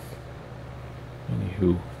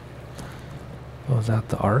 Anywho. Oh, is that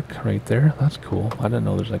the arc right there? That's cool. I didn't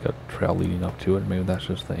know there's like a trail leading up to it. Maybe that's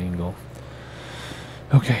just the angle.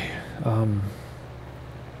 Okay.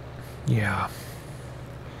 Yeah.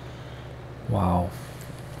 Wow.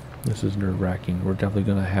 This is nerve-wracking. We're definitely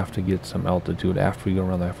going to have to get some altitude after we go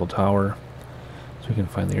around the Eiffel Tower so we can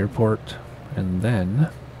find the airport. And then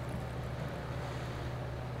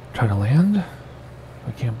try to land.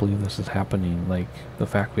 I can't believe this is happening. Like, the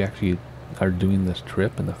fact we actually are doing this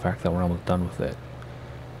trip and the fact that we're almost done with it.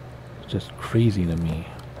 It's just crazy to me.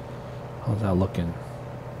 How's that looking?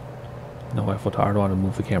 No Eiffel Tower. I don't want to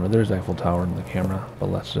move the camera. There's Eiffel Tower in the camera, but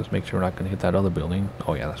let's just make sure we're not going to hit that other building.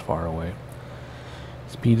 Oh yeah, that's far away.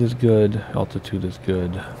 Speed is good. Altitude is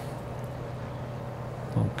good.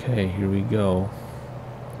 Okay, here we go.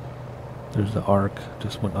 There's the arc.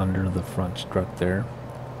 Just went under the front strut there.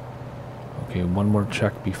 Okay, one more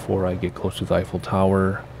check before I get close to the Eiffel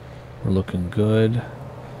Tower. We're looking good.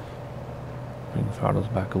 Bring the throttles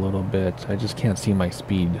back a little bit. I just can't see my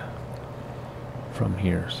speed from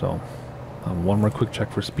here, so one more quick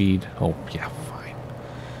check for speed. Oh yeah, fine.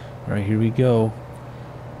 All right, here we go.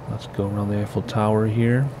 Let's go around the Eiffel Tower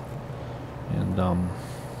here, and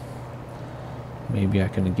maybe I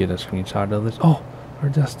can get a screenshot of this. Oh, our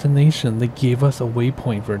destination. They gave us a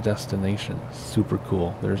waypoint for a destination. Super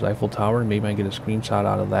cool. There's Eiffel Tower. Maybe I can get a screenshot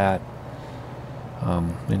out of that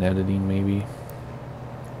in editing, maybe.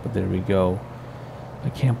 But there we go. I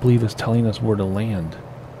can't believe it's telling us where to land.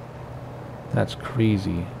 That's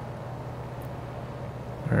crazy.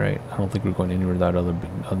 All right, I don't think we're going anywhere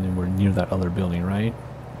near that other building, right?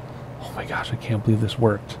 Oh my gosh, I can't believe this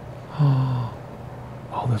worked.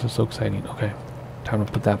 Oh, this is so exciting. Okay, time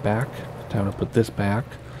to put that back. Time to put this back.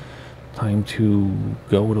 Time to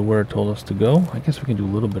go to where it told us to go. I guess we can do a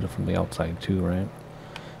little bit from the outside too, right?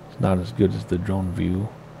 It's not as good as the drone view.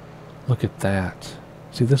 Look at that.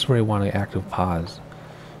 See, this is where I want to active pause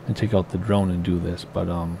and take out the drone and do this, but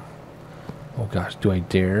oh gosh, do I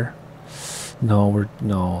dare?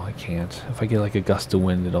 No, I can't. If I get like a gust of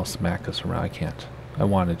wind, it'll smack us around. I can't. I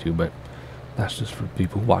wanted to, but that's just for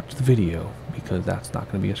people who watch the video, because that's not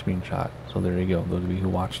going to be a screenshot. So there you go. Those of you who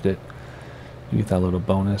watched it, you get that little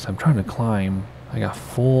bonus. I'm trying to climb. I got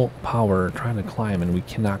full power trying to climb, and we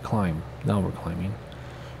cannot climb. Now we're climbing.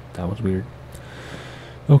 That was weird.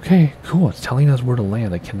 Okay, cool. It's telling us where to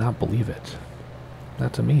land. I cannot believe it.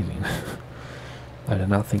 That's amazing. I did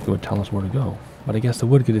not think it would tell us where to go. But I guess it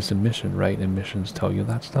would get us a mission, right? And missions tell you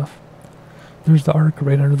that stuff. There's the arc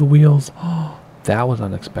right under the wheels. Oh, that was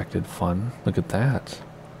unexpected fun. Look at that.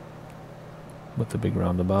 With the big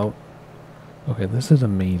roundabout. Okay, this is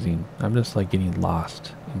amazing. I'm just like getting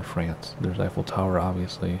lost in France. There's Eiffel Tower,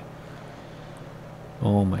 obviously.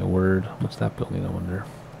 Oh my word. What's that building, I wonder?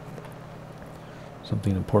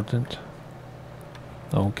 Something important?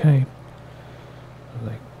 Okay.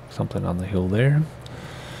 Like something on the hill there.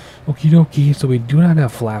 Okie dokie. So we do not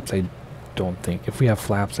have flaps, I don't think. If we have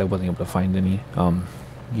flaps, I wasn't able to find any.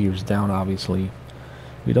 Gears down, obviously.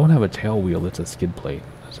 We don't have a tail wheel. It's a skid plate.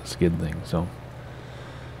 It's a skid thing, so.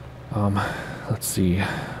 Let's see.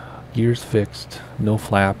 Gears fixed. No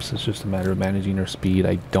flaps. It's just a matter of managing our speed.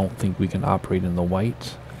 I don't think we can operate in the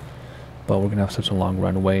white. But we're going to have such a long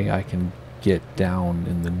runway. I can get down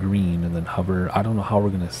in the green and then hover. I don't know how we're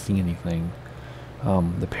going to see anything.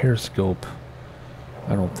 The periscope,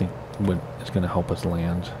 I don't think is going to help us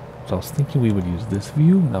land. So I was thinking we would use this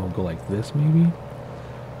view, and I would go like this, maybe?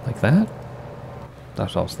 Like that?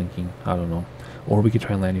 That's what I was thinking. I don't know. Or we could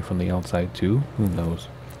try landing from the outside too. Who knows?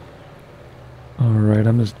 Alright,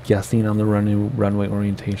 I'm just guessing on the runway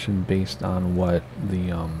orientation based on what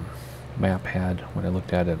the map had when I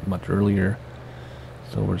looked at it much earlier.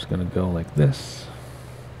 So we're just going to go like this.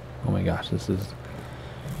 Oh my gosh, this is...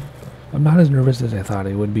 I'm not as nervous as I thought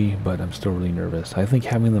I would be, but I'm still really nervous. I think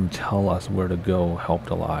having them tell us where to go helped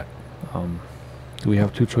a lot. Do we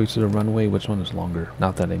have two choices of runway? Which one is longer?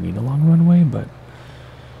 Not that I need a long runway, but...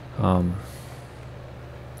 oh,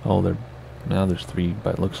 now there's three,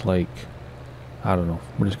 but it looks like... I don't know.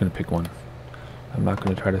 We're just going to pick one. I'm not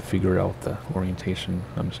going to try to figure out the orientation.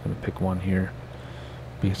 I'm just going to pick one here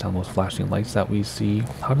based on those flashing lights that we see.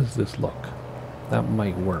 How does this look? That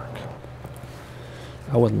might work.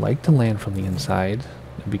 I would like to land from the inside.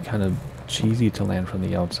 It'd be kind of cheesy to land from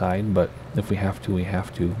the outside, but if we have to, we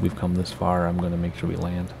have to. We've come this far. I'm going to make sure we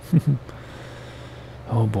land.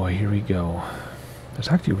 Oh boy, here we go.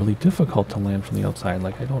 It's actually really difficult to land from the outside.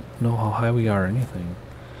 Like, I don't know how high we are or anything.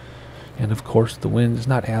 And of course the wind is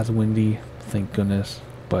not as windy, thank goodness,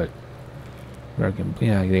 but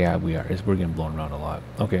Yeah, we are. We're getting blown around a lot.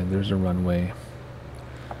 Okay, there's a runway.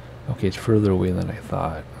 Okay, it's further away than I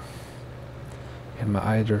thought. And my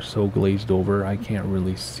eyes are so glazed over, I can't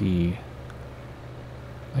really see.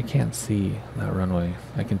 I can't see that runway.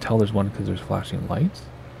 I can tell there's one because there's flashing lights.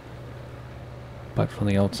 But from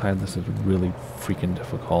the outside, this is really freaking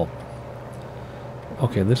difficult.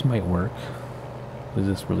 Okay, this might work. Is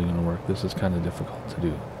this really going to work? This is kind of difficult to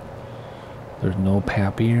do. There's no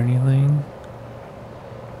pappy or anything.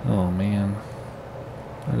 Oh, man.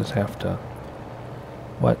 I just have to...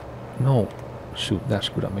 What? No. Shoot, that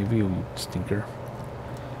screwed up my view, you stinker.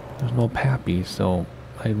 There's no pappy, so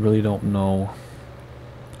I really don't know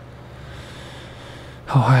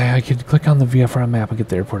how high I could click on the VFR map and get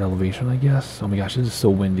the airport elevation, I guess. Oh my gosh, this is so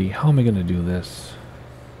windy. How am I going to do this?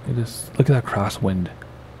 Look at that crosswind.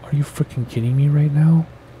 Are you freaking kidding me right now?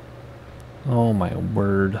 Oh my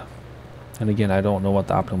word. And again, I don't know what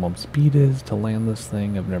the optimum speed is to land this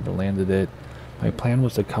thing. I've never landed it. My plan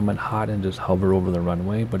was to come in hot and just hover over the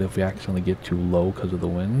runway, but if we accidentally get too low because of the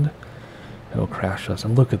wind, it'll crash us.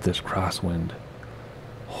 And look at this crosswind.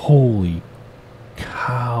 Holy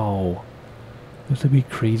cow. This would be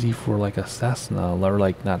crazy for like a Cessna, or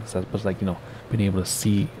like not a Cessna, but like, you know, being able to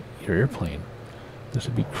see your airplane. This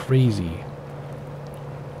would be crazy.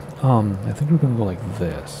 I think we're gonna go like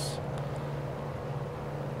this.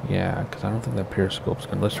 Yeah, because I don't think that periscope's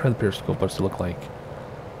gonna. Let's try the periscope. What's it look like?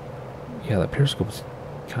 Yeah, that periscope's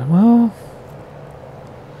kind of, well.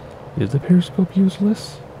 Is the periscope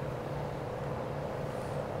useless?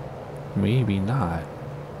 Maybe not.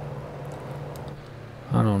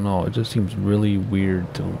 I don't know. It just seems really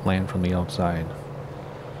weird to land from the outside.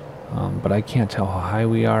 But I can't tell how high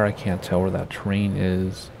we are. I can't tell where that terrain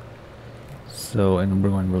is. So, and we're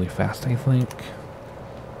going really fast, I think.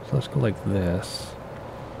 So let's go like this.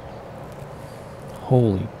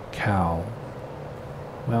 Holy cow.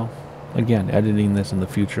 Well, again, editing this in the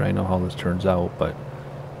future, I know how this turns out, but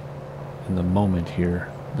in the moment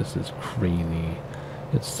here, this is crazy.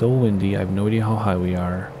 It's so windy. I have no idea how high we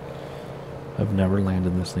are. I've never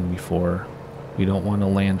landed this thing before. We don't want to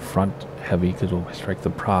land front heavy because we'll strike the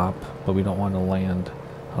prop, but we don't want to land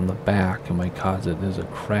on the back. It might cause it as a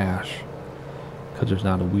crash because there's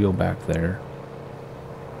not a wheel back there.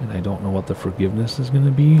 And I don't know what the forgiveness is going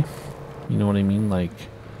to be. You know what I mean? Like,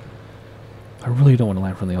 I really don't want to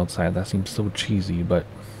land from the outside. That seems so cheesy, but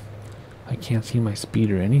I can't see my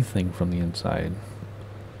speed or anything from the inside.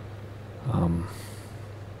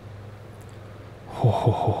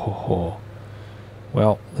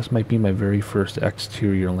 Well, this might be my very first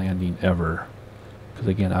exterior landing ever. Because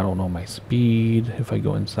again, I don't know my speed. If I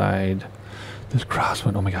go inside, this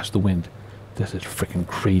crosswind, oh my gosh, the wind. This is freaking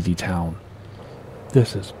crazy town.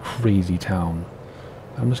 This is crazy town.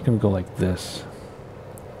 I'm just going to go like this.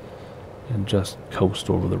 And just coast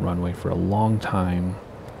over the runway for a long time.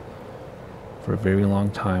 For a very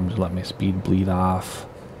long time to let my speed bleed off.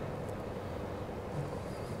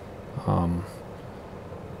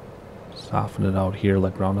 Soften it out here,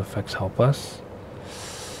 let ground effects help us.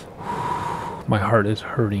 My heart is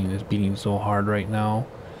hurting, it's beating so hard right now.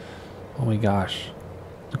 Oh my gosh.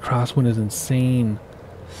 The crosswind is insane.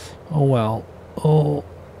 Oh well.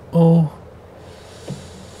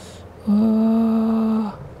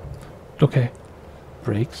 Okay.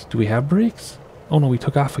 Brakes? Do we have brakes? Oh no, we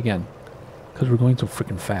took off again. Because we're going so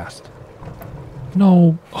freaking fast.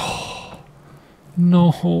 No. Oh,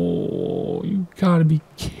 no. You gotta be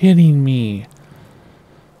kidding me.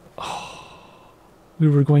 Oh, we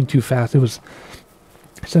were going too fast. It was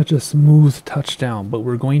such a smooth touchdown, but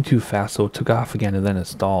we're going too fast, so it took off again and then it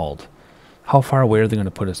stalled. How far away are they going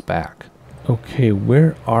to put us back? Okay,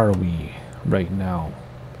 where are we right now?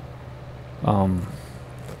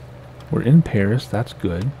 We're in Paris. That's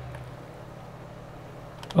good.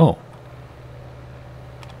 Oh.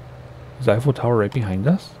 Is the Eiffel Tower right behind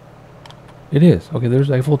us? It is. Okay, there's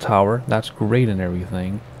the Eiffel Tower. That's great and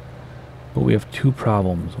everything. But we have two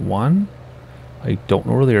problems. One, I don't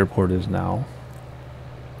know where the airport is now.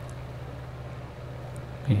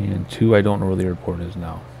 And two, I don't know where the airport is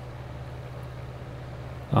now.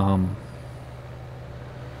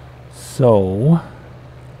 So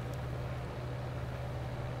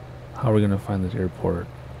how are we going to find this airport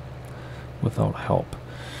without help?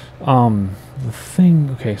 The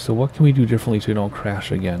thing, okay, so what can we do differently so we don't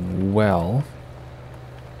crash again? Well,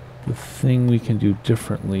 the thing we can do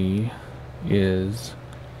differently is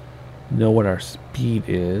know what our speed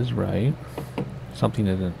is, right? Something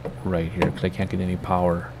isn't right here because I can't get any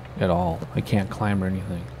power at all. I can't climb or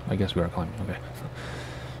anything. I guess we are climbing, okay.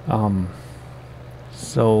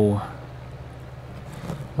 So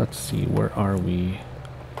let's see, where are we?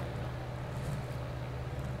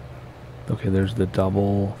 Okay, there's the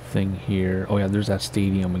double thing here. Oh yeah, there's that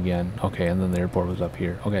stadium again. Okay, and then the airport was up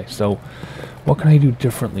here. Okay, so what can I do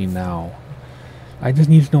differently now? I just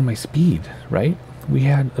need to know my speed, right? We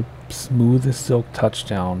had a smooth as silk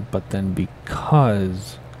touchdown, but then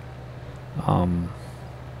because of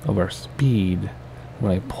our speed,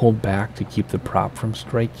 when I pulled back to keep the prop from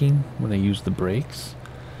striking, when I used the brakes,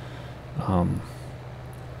 it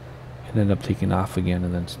ended up taking off again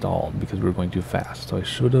and then stalled because we were going too fast. So I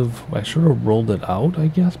should have rolled it out, I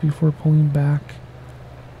guess, before pulling back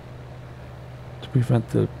to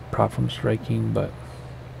prevent the prop from striking, but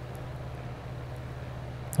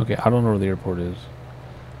okay, I don't know where the airport is.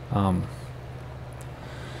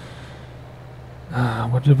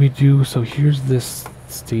 What did we do? So here's this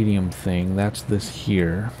stadium thing. That's this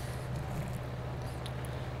here.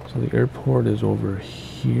 So the airport is over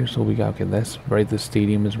here. So we got, okay, that's right. The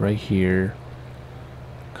stadium is right here.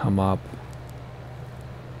 Come up.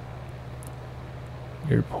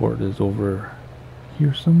 Airport is over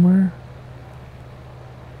here somewhere.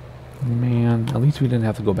 Man, at least we didn't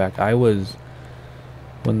have to go back. I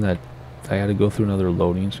had to go through another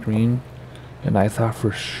loading screen, and I thought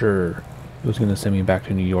for sure it was going to send me back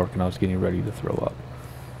to New York, and I was getting ready to throw up.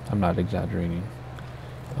 I'm not exaggerating.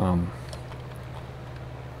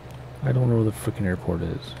 I don't know where the freaking airport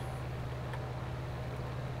is.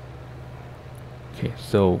 Okay,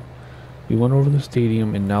 so we went over the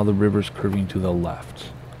stadium, and now the river's curving to the left.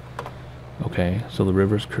 Okay, so the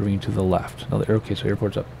river's curving to the left. Now okay, so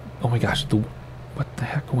airport's up. Oh my gosh, what the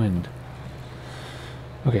heck, wind?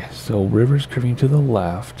 Okay, so river's curving to the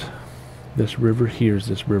left. This river here is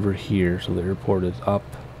this river here, so the airport is up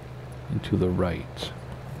and to the right.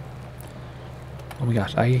 Oh my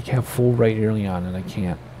gosh, I have full right early on and I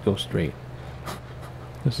can't go straight.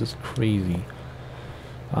 This is crazy.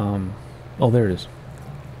 Oh, there it is.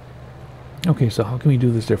 Okay, so how can we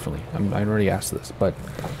do this differently? I already asked this, but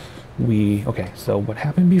okay, so what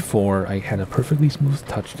happened before, I had a perfectly smooth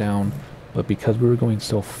touchdown, but because we were going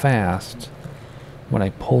so fast, when I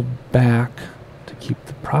pulled back to keep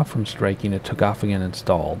the prop from striking, it took off again and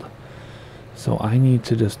stalled. So I need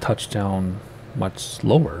to just touch down much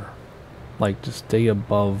slower, like to stay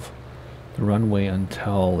above the runway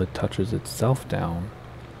until it touches itself down.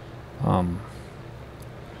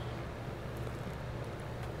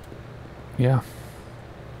 Yeah,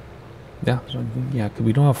 so, yeah, because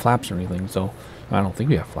we don't have flaps or anything, so I don't think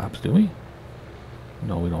we have flaps, do we?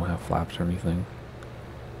 No, we don't have flaps or anything.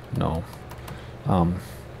 No.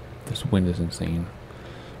 This wind is insane.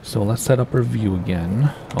 So let's set up our view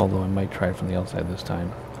again, although I might try it from the outside this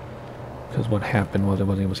time. Because what happened was I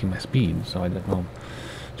wasn't able to see my speed, so I didn't know.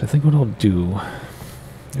 So I think what I'll do,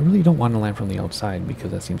 I really don't want to land from the outside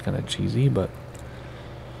because that seems kind of cheesy, but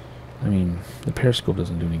I mean, the periscope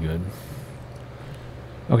doesn't do any good.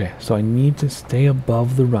 Okay, so I need to stay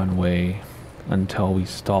above the runway until we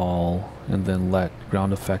stall, and then let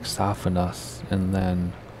ground effects soften us, and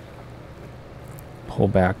then pull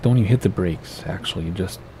back. Don't even hit the brakes, actually.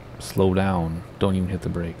 Just slow down. Don't even hit the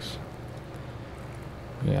brakes.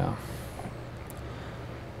 Yeah.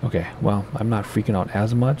 Okay, well, I'm not freaking out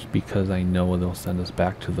as much because I know they'll send us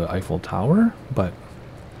back to the Eiffel Tower, but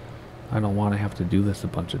I don't want to have to do this a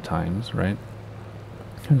bunch of times, right?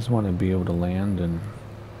 I just want to be able to land and...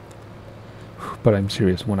 But I'm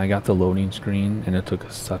serious, when I got the loading screen and it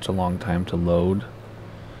took such a long time to load,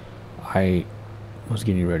 I was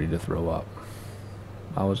getting ready to throw up.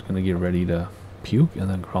 I was going to get ready to puke and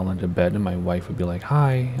then crawl into bed, and my wife would be like,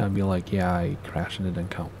 hi. I'd be like, yeah, I crashed and it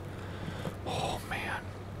didn't count. Oh, man.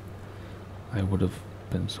 I would have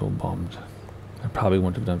been so bummed. I probably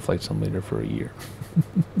wouldn't have done Flight Simulator for a year.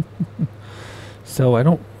 So I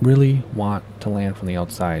don't really want to land from the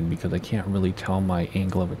outside because I can't really tell my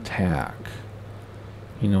angle of attack.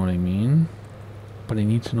 You know what I mean? But I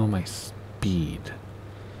need to know my speed.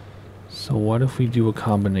 So what if we do a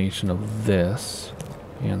combination of this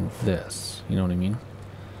and this? You know what I mean?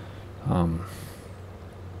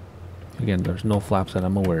 Again, there's no flaps that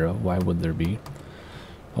I'm aware of. Why would there be?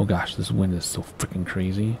 Oh gosh, this wind is so freaking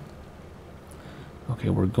crazy. Okay,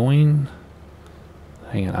 we're going...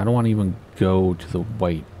 Hang on, I don't want to even go to the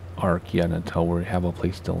white arc yet until we have a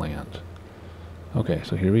place to land. Okay,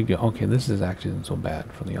 so here we go. Okay, this is actually not so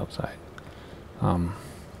bad from the outside.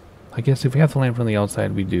 I guess if we have to land from the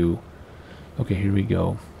outside, we do. Okay, here we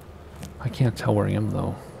go. I can't tell where I am,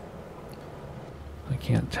 though. I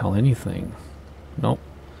can't tell anything. Nope.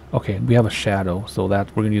 Okay, we have a shadow, so that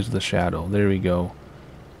we're going to use the shadow. There we go.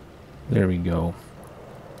 There we go.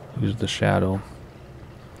 Use the shadow.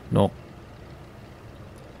 Nope.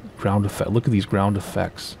 Ground effect. Look at these ground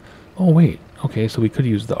effects. Oh, wait. Okay, so we could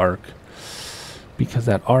use the arc. Because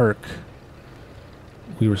that arc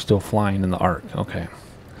we were still flying in the arc. Okay.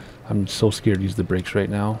 I'm so scared to use the brakes right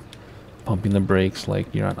now. Pumping the brakes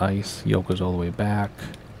like you're on ice. Yoke goes all the way back.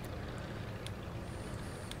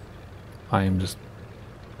 I am just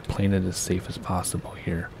playing it as safe as possible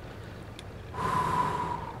here.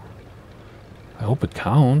 I hope it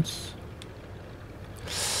counts.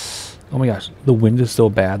 Oh my gosh, the wind is so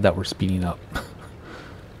bad that we're speeding up.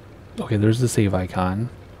 Okay, there's the save icon.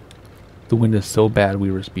 The wind is so bad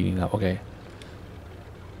we were speeding up. Okay.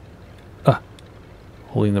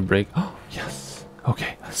 Holding the brake. Oh, yes.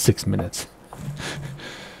 Okay, 6 minutes.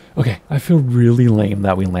 Okay, I feel really lame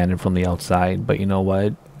that we landed from the outside, but you know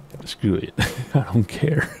what? Screw it. I don't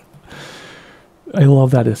care. I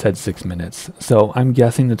love that it said 6 minutes. So I'm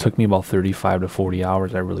guessing it took me about 35 to 40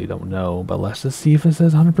 hours. I really don't know, but let's just see if it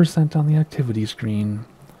says 100% on the activity screen.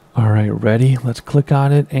 All right, ready? Let's click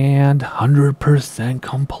on it and 100%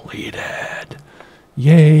 completed.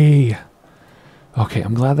 Yay. Okay,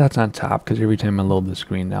 I'm glad that's on top because every time I load the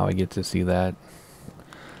screen now I get to see that.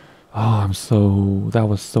 Oh, that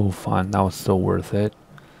was so fun. That was so worth it.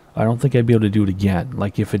 I don't think I'd be able to do it again.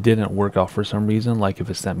 Like if it didn't work out for some reason, like if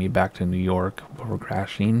it sent me back to New York before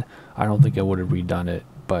crashing, I don't think I would have redone it.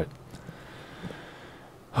 But,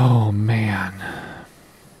 oh man,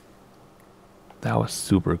 that was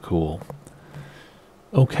super cool.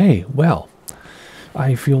 Okay, well,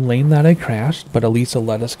 I feel lame that I crashed, but at least it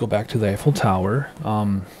let us go back to the Eiffel Tower.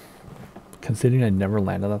 Considering I never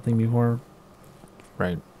landed that thing before,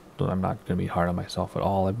 right? I'm not going to be hard on myself at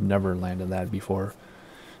all. I've never landed that before.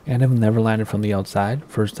 And I've never landed from the outside.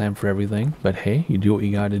 First time for everything. But hey, you do what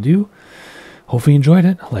you got to do. Hopefully you enjoyed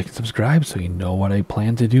it. Like and subscribe so you know what I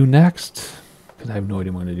plan to do next. Because I have no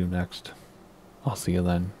idea what I'm going to do next. I'll see you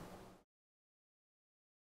then.